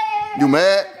 You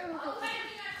mad?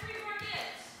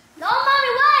 No,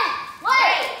 mommy, wait.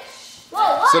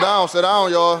 Whoa, what? Sit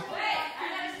down, y'all. Wait, I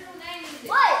gotta see who name is it.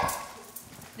 What?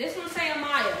 This one say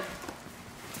Amaya.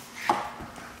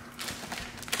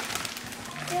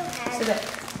 Sit up.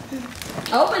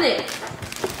 Open it.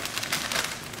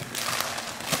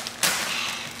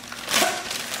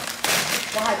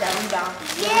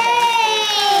 Yay!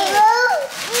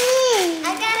 I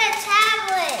got a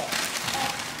tablet.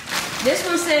 This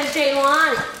one says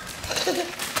JAILANI.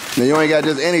 Now, you ain't got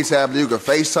just any tablet. You can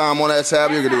FaceTime on that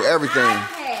tablet. You can do everything. Mom,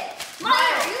 you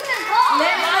can go.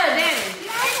 Let her down.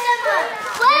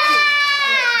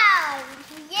 Wow!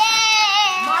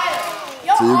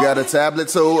 Yeah! So you got a tablet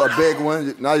too, a big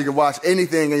one. Now you can watch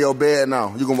anything in your bed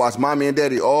now. You can watch mommy and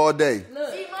daddy all day.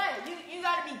 Look. See, Maya, you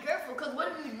gotta be careful, because what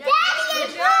if you never... Daddy,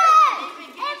 it's good!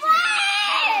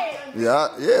 Yeah,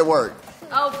 it worked.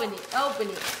 Open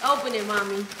it,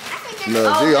 mommy.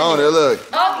 Look, she on it, look.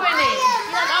 Open it.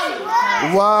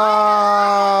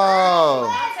 Wow.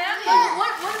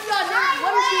 What if y'all never...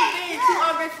 What if she was being too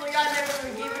ungrateful and y'all never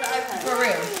gave her the iPad? For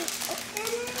real.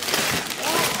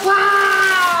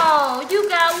 Wow, you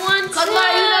got one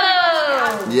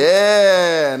too.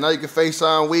 Yeah, now you can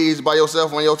FaceTime Weeds by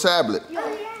yourself on your tablet.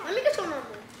 Let me get your number.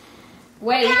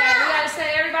 Wait, we gotta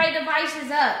set everybody's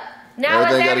devices up. Now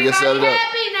Everything is gotta get everybody set up.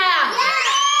 happy now?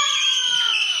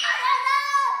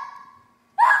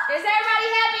 Is everybody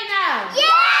happy now? Yeah!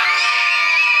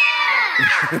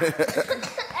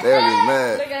 They're just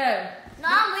mad. Look at her. No,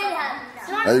 I'm really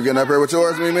happy now. Are you getting up here with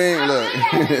yours, me? Look.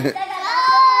 Wait, let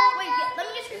me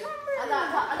get your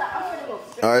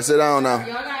number. All right, sit down now.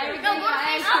 Y'all got everything y'all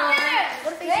asked for.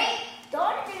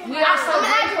 We We are so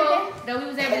grateful that we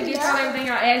was able to get y'all everything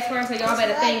y'all asked for, so y'all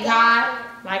better thank God.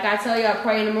 Like I tell y'all,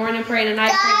 pray in the morning, pray in the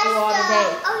night, pray through all the day.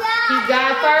 Keep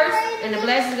God first, and the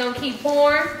blessings gonna keep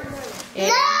pouring.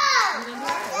 And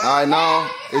All right,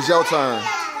 now it's your turn.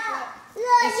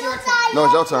 it's your turn. No,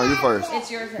 it's your turn. You first.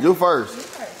 It's your turn. You first.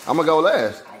 I'm gonna go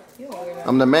last.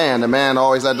 I'm the man. The man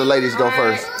always let the ladies go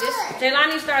first.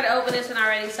 JAILANI started to open this one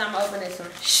already, so I'm gonna open this one.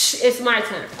 Shh, it's my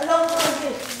turn. I don't want to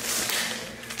get...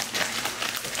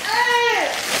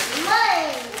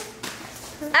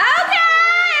 Okay, I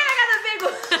got a big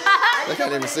one. I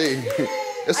can't even see.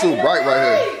 It's too bright right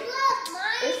here.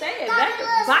 It's saying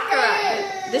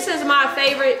Baccarat. This is my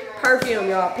favorite perfume,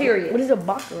 y'all. Period. What is a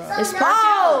Baccarat? It's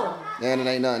perfume. And it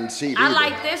ain't nothing cheap I either.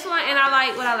 like this one, and I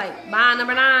like what I like. Bond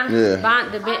number 9. Yeah.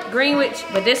 Bond the Greenwich,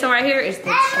 but this one right here is the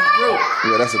truth.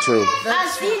 Yeah, that's the truth. I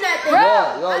seen that thing.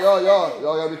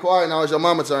 Y'all gotta be quiet now. It's your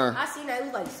mama turn. I seen that. It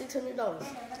was like $600.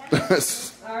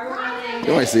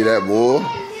 You ain't see that, boy. I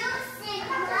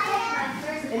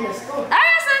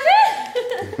got some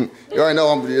shit. You already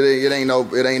know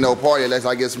it ain't no party unless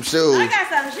I get some shoes. I got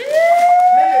some shit.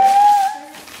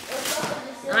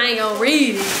 I ain't gonna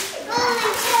read it.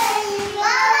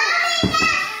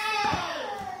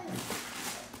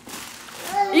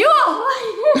 You a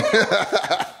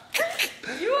liar.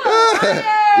 You a liar.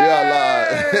 Yeah, I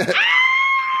lied.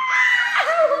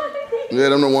 Yeah,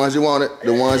 them the ones you wanted.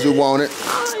 The ones you wanted.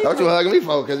 Don't you hugging me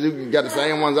for? Because you got the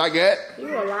same ones I got. You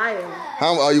a liar.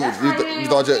 How are you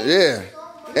thought you, yeah.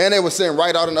 And they were sitting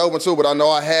right out in the open too, but I know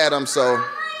I had them, so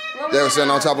they were sitting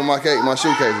on top of my shoe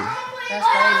cases. That's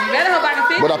crazy. You better hope I can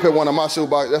fit them. But I put one in my shoe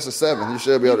box. That's a 7. You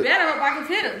should be able to. You better hope I can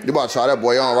fit them. You about to try that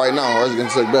boy on right now, or else you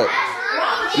getting sick back.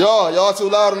 Y'all too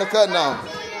loud in the cut now.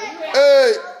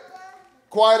 Hey,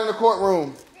 quiet in the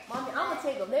courtroom. Mommy, I'm gonna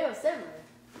take them. They're 7.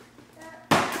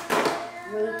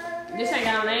 This ain't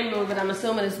got no name on, but I'm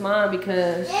assuming it's mine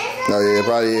because. Oh yeah,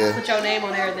 probably is. Put your name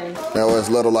on everything. That was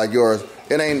little like yours.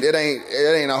 It ain't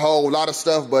a whole lot of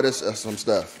stuff, but it's some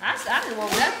stuff. I didn't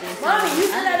want nothing. So Mommy, you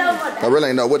said that over there. I really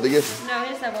ain't know what to get you. No,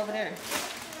 his stuff over there.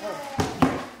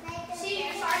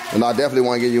 And I definitely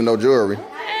won't give you no jewelry.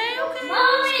 Hey, okay.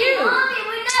 Mommy,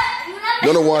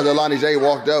 They're the ones that Lonnie J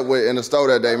walked up with in the store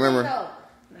that day, remember? I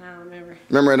don't remember.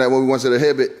 Remember that when we went to the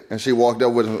Hibbit and she walked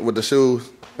up with the shoes?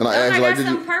 And I asked her, like, did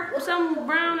you? Purple, some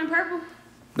brown and purple.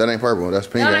 That ain't purple, that's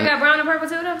pink. Don't I got brown and purple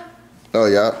too though? Oh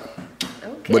yeah.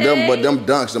 Okay. But them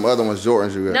dunks, them other ones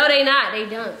Jordans you got. No, they not. They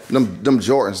don't. Them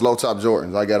Jordans, low top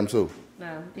Jordans. I got them too.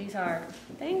 No, these are.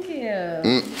 Thank you.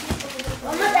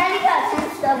 Mama, Daddy got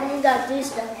 2 stuff and you got 3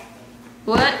 stuff.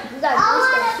 What? You got 3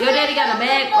 stuff. Your daddy got a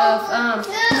bag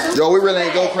of Yo, we really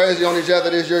ain't go crazy on each other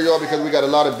this year, y'all, because we got a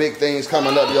lot of big things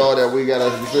coming up, y'all, that we gotta,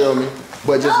 you feel me?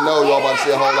 But just know y'all about to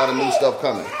see a whole lot of new stuff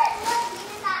coming.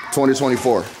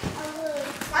 2024.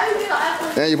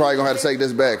 And you probably gonna have to take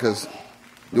this back because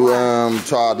you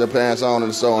tried the pants on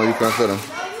and so on, you couldn't fit them.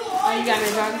 Oh, you got me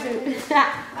a jogging suit?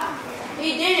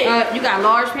 He did it. You got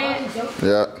large pants?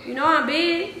 Yeah. You know I'm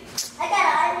big.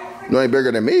 You ain't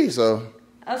bigger than me, so.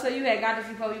 Oh, so you had got this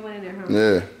before you went in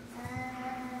there, huh?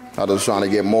 Yeah. I was trying to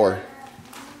get more.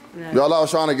 No. Y'all, I was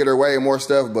trying to get her way more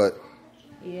stuff, but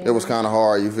Yeah. it was kind of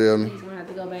hard, you feel me? He's gonna have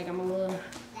to go back. I'm a little.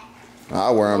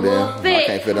 I'll wear them then. I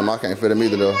can't fit them. I can't fit them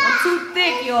either, though. I'm too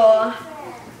thick, y'all.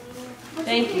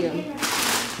 Thank you.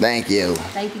 Thank you.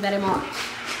 Thank you very much.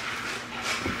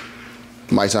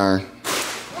 My turn.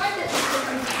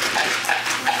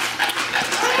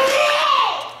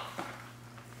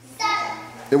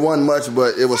 It wasn't much,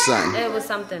 but it was something. It was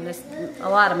something. It's a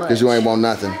lot of money. Because you ain't want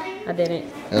nothing. I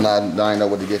didn't. And I ain't know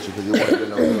what to get you because you wasn't getting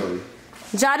no jewelry.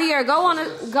 JAHDIAR,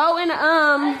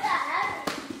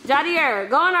 JAHDIAR,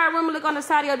 go in our room and look on the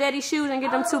side of your daddy's shoes and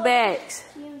get them 2 bags.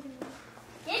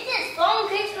 Get this phone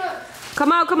picture.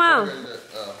 Come on. Let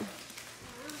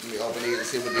me open these and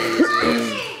see what these is.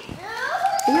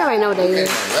 You already know what they is.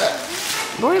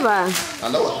 Boy, bye. I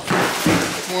know it.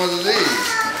 Which ones are these?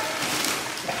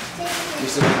 You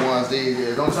see which ones these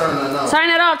is. Don't turn nothing on. Turn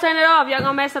it off. Y'all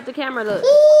gonna mess up the camera, look.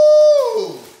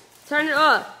 Ooh. Turn it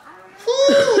off.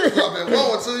 Ooh. I've been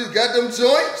wrong too. You got them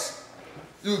joints?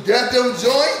 You got them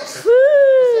joints?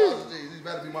 Woo. These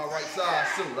better be my right size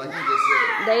too, like you just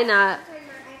said. They not.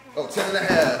 Oh,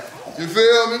 10.5. You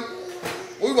feel me?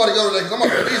 We about to go today because I'm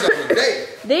gonna put these up today.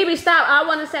 DB, stop. I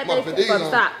want to set I'm this gonna put these on.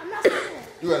 Stop.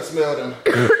 You gotta smell them.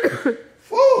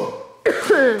 Woo!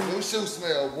 New shoe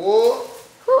smell, boy.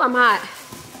 Whew, I'm hot.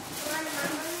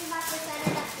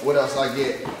 What else I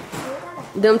get?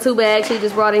 Them 2 bags he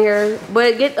just brought in here.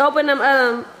 But open them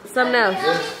something else.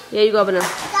 Yes. Yeah, you go open them. Let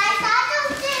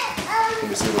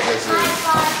me see what this is.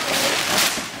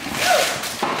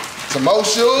 Some more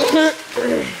shoes?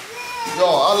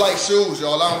 Y'all, I like shoes,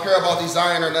 y'all. I don't care about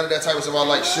design or none of that type of stuff. I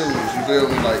like shoes. You feel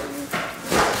me? Like,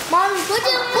 Mommy, put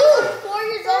them 4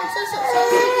 years old so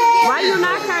Why you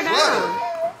knock her down?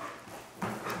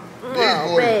 these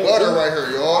boys butter right here,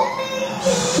 y'all.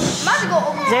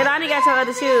 JAHDIAR got your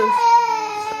other shoes.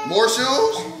 More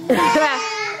shoes? Them boys butter.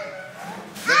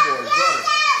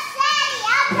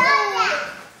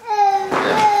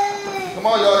 Come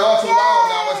on, y'all too loud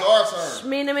now. It's our turn.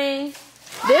 Me to me.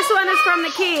 This one is from the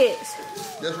kids.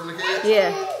 This from the kids? Yeah.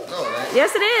 No, it ain't.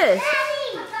 Yes, it is.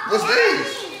 What's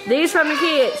these? These from the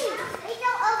kids.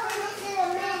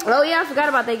 Oh yeah, I forgot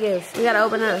about their gifts. We gotta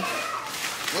open them.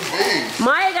 What's these?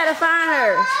 Maya gotta find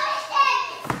hers.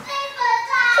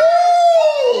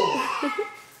 Ooh!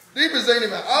 These bitches ain't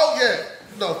even out yet.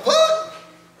 The fuck?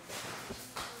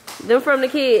 Them from the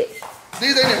kids.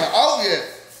 These ain't even out yet.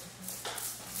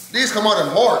 These come out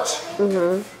in March.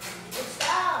 Mm-hmm.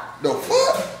 The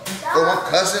fuck? Oh, I'm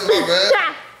cussing, my bad.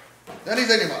 Now these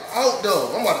ain't even out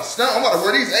though. I'm about to stunt. I'm about to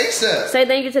wear these ASAP. Say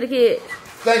thank you to the kids.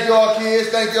 Thank y'all kids.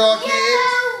 Thank y'all kids.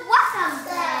 Welcome,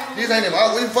 Dad. These ain't even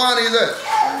out. Where you find these at?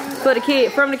 For the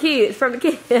kid, from the kids, from the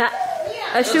kids.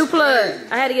 A shoe plug.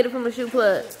 crazy. I had to get it from a shoe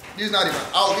plug. These not even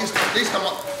out. These come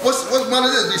out. What month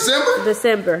is this? December?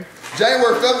 December.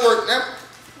 January, February.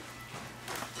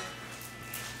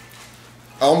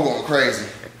 Oh, I'm going crazy.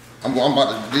 I'm about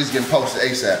to, these getting posted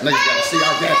ASAP. Niggas gotta see I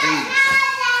got these.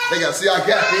 They gotta see I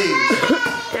got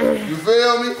these. You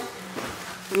feel me?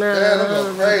 Man, them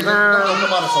go crazy. Them gonna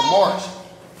come out of some March.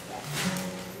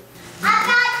 I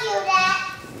got you that.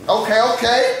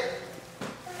 Okay.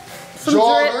 Some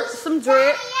joggers. Drip, some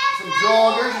drip. Some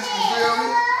joggers, you feel me?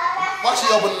 Why she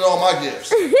opening all my gifts?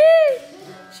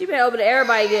 She been opening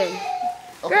everybody's gifts.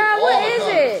 Okay, Girl, what is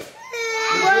it?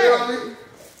 You feel me?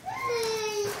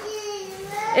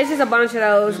 It's just a bunch of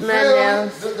those, You nothing feel me?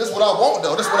 else. This what I want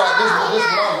though. This what I want.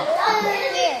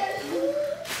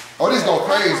 Oh, these go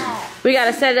crazy. We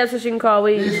gotta set it up so she can call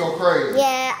weed. These go crazy.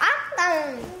 Yeah,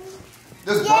 I'm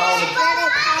This brown.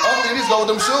 Oh, these go with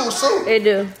them shoes too. They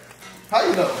do. How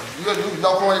you know? You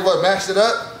don't want what matched it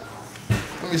up?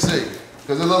 Let me see.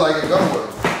 Cause it look like it go with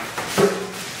them.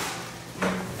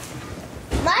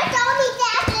 My Tony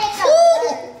tablet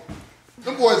Ooh!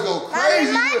 Them boys go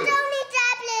crazy My with it. Tony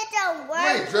tablet don't work.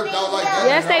 They ain't dripped out like that.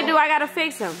 Yes, they do. I gotta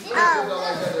fix them. They ain't dripped out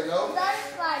like that, they go.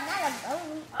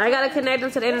 I gotta connect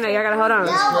them to the internet. Y'all gotta hold on.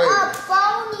 No, a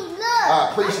phony, look. I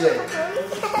appreciate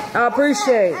it. I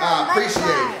appreciate. I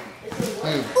appreciate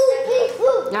it.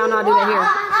 Y'all know I do that here.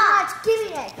 Give me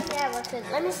that. Give me that one, cause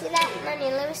let me see that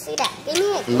money. Let me see that. Give me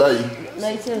it. Love you.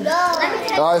 Me too. No. Let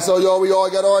me All right, so y'all, we all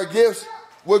got our gifts.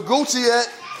 Where Gucci at?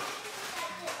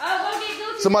 Oh, go get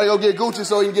Gucci. Somebody go get Gucci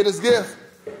so he can get his gift.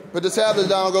 Put the tablets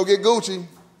down, go get Gucci.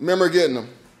 Remember getting them.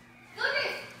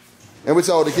 And we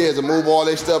told the kids to move all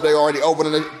their stuff. They already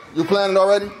opening it. You planning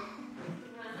already?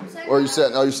 Or you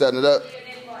setting? Oh, you setting it up?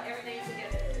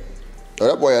 Oh,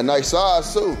 that boy a nice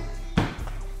size too.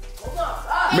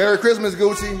 Merry Christmas,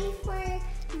 Gucci.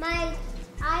 for my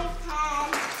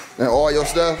iPad. And all your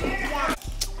stuff. Yeah.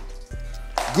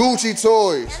 Gucci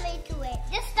toys. Let me do it.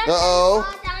 Just dump Uh-oh.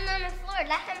 the ball down on the floor.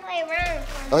 Let him play around.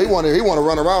 Oh, he want to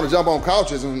run around and jump on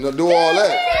couches and do all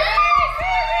that.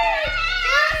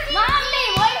 Mommy,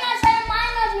 why you not setting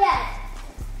mine up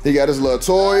yet? He got his little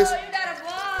toys. Oh, you got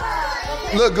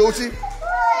a vlog. Look, Gucci.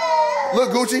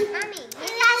 Look, Gucci. Mommy, you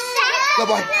got set. Look,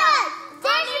 boy.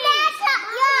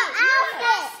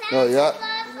 Oh, yeah.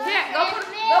 Here, go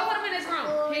put him in his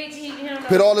room. He don't know.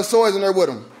 Put all his toys in there with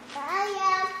him.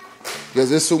 Because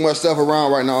there's too much stuff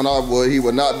around right now, and he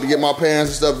would not get my pants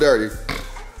and stuff dirty.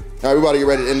 Now, everybody get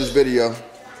ready to end this video.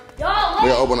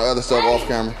 We'll open the other stuff off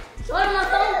camera. Show him my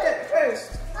phone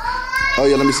first. Oh,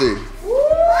 yeah, let me see.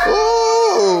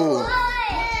 Ooh.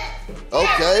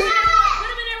 Okay. Put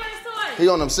him in there with his toys. He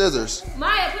on them scissors.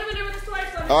 Maya, put him in there with his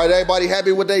toys. All right, everybody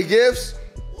happy with their gifts?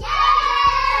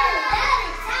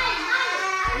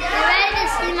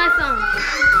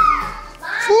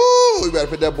 Woo! You better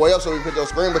put that boy up so we put your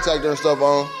screen protector and stuff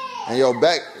on, and your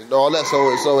back, all that,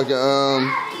 so it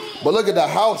can. But look at the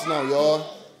house now, y'all.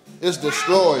 It's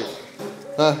destroyed.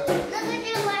 Huh?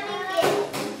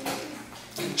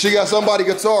 She got somebody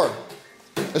guitar,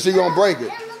 and she gonna break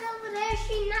it.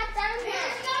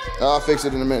 I'll fix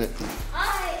it in a minute.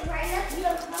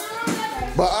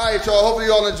 But all right, y'all. Hopefully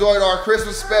y'all enjoyed our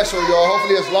Christmas special, y'all.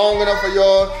 Hopefully it's long enough for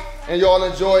y'all, and y'all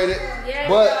enjoyed it. Yeah,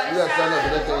 but you gotta stand up,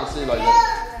 but that can't see like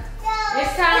that.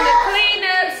 It's time to clean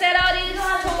up, set all these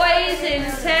toys and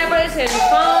tablets and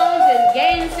phones and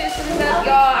game systems up,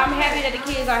 y'all. I'm happy that the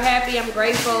kids are happy. I'm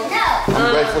grateful.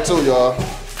 I'm grateful too, y'all.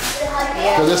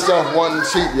 Cause this stuff wasn't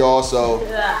cheap, y'all. So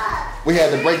we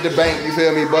had to break the bank. You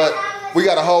feel me? But we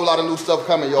got a whole lot of new stuff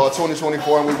coming, y'all.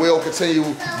 2024, and we will continue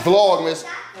Vlogmas.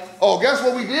 Oh, guess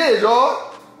what we did,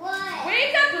 y'all?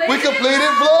 We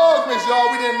completed Vlogmas,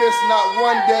 y'all. We didn't miss not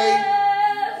one day.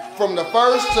 From the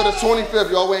 1st to the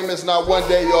 25th, y'all, we ain't missing not one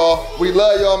day, y'all. We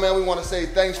love y'all, man. We want to say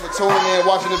thanks for tuning in,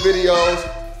 watching the videos.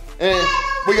 And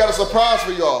we got a surprise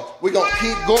for y'all. We gonna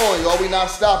keep going, y'all. We not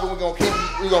stopping. We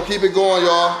gonna keep it going,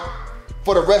 y'all.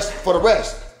 For the rest.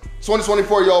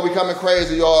 2024, y'all, we coming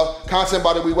crazy, y'all. Content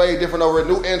about it, we way different over.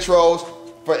 New intros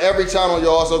for every channel,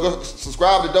 y'all. So go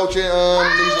subscribe to Dolce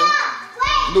Nisha.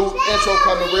 New intro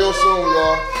coming real soon,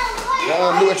 y'all.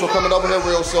 New intro coming over here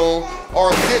real soon.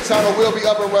 Our skit channel will be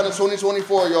up and running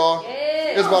 2024, y'all.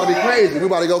 It's about to be crazy. We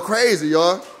about to go crazy,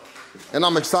 y'all. And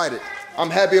I'm excited. I'm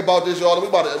happy about this, y'all. We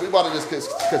about to just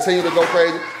continue to go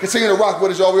crazy. Continue to rock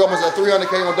with us, y'all. We almost at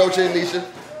 300K on Dolce and Nisha.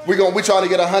 We trying to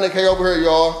get 100K over here,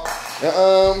 y'all.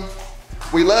 And,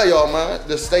 we love y'all, man.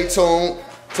 Just stay tuned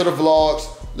to the vlogs.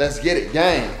 Let's get it,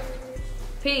 gang.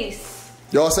 Peace.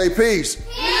 Y'all say peace.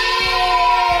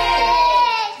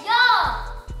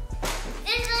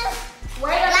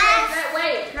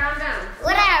 Wait, calm down.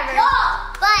 Whatever.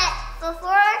 But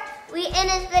before we end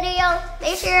this video,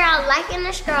 make sure y'all like and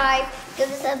subscribe. Give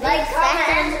us a big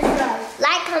second.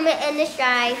 Like, comment, and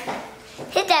subscribe.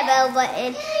 hit that bell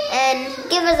button and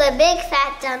give us a big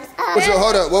fat thumbs up.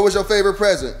 Hold up. What was your favorite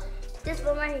present? This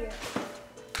one right here.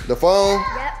 The phone?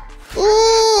 Yep.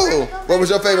 Ooh. What was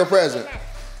your favorite present?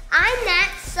 I'm not,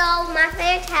 so my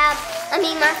favorite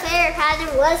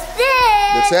present was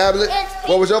this. The tablet?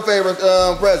 What was your favorite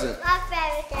present? My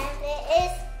favorite tablet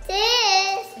is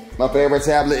this. My favorite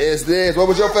tablet is this. What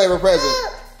was your favorite present?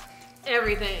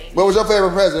 Everything. What was your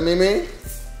favorite present, Mimi?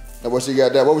 Now what she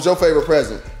got there? What was your favorite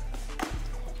present?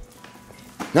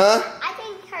 Huh? I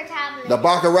think her tablet. The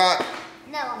Baccarat?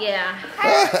 No. Yeah.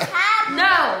 Her tablet.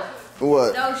 No.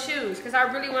 What? Those shoes, because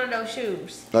I really wanted those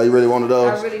shoes. No, you really wanted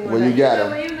those? I really wanted Well, you got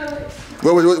them. You know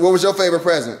it. What was your favorite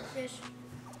present? This.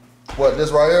 What,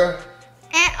 this right here?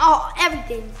 And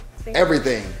everything.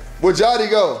 Everything. Where'd Jody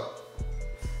go?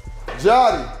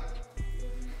 Jody.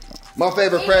 My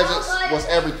favorite present was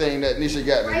everything that Nisha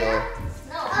got me, yo.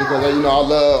 Because, you know, I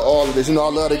love all of this. You know, I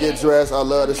love to get dressed. I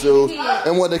love the shoes.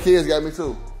 And what the kids got me,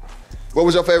 too. What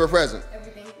was your favorite present?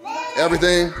 Everything.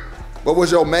 Everything? What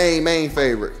was your main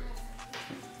favorite?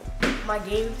 My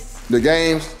games. The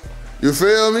games? You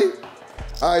feel me?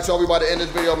 All right, y'all, we about to end this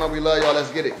video, man. We love y'all.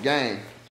 Let's get it. Game.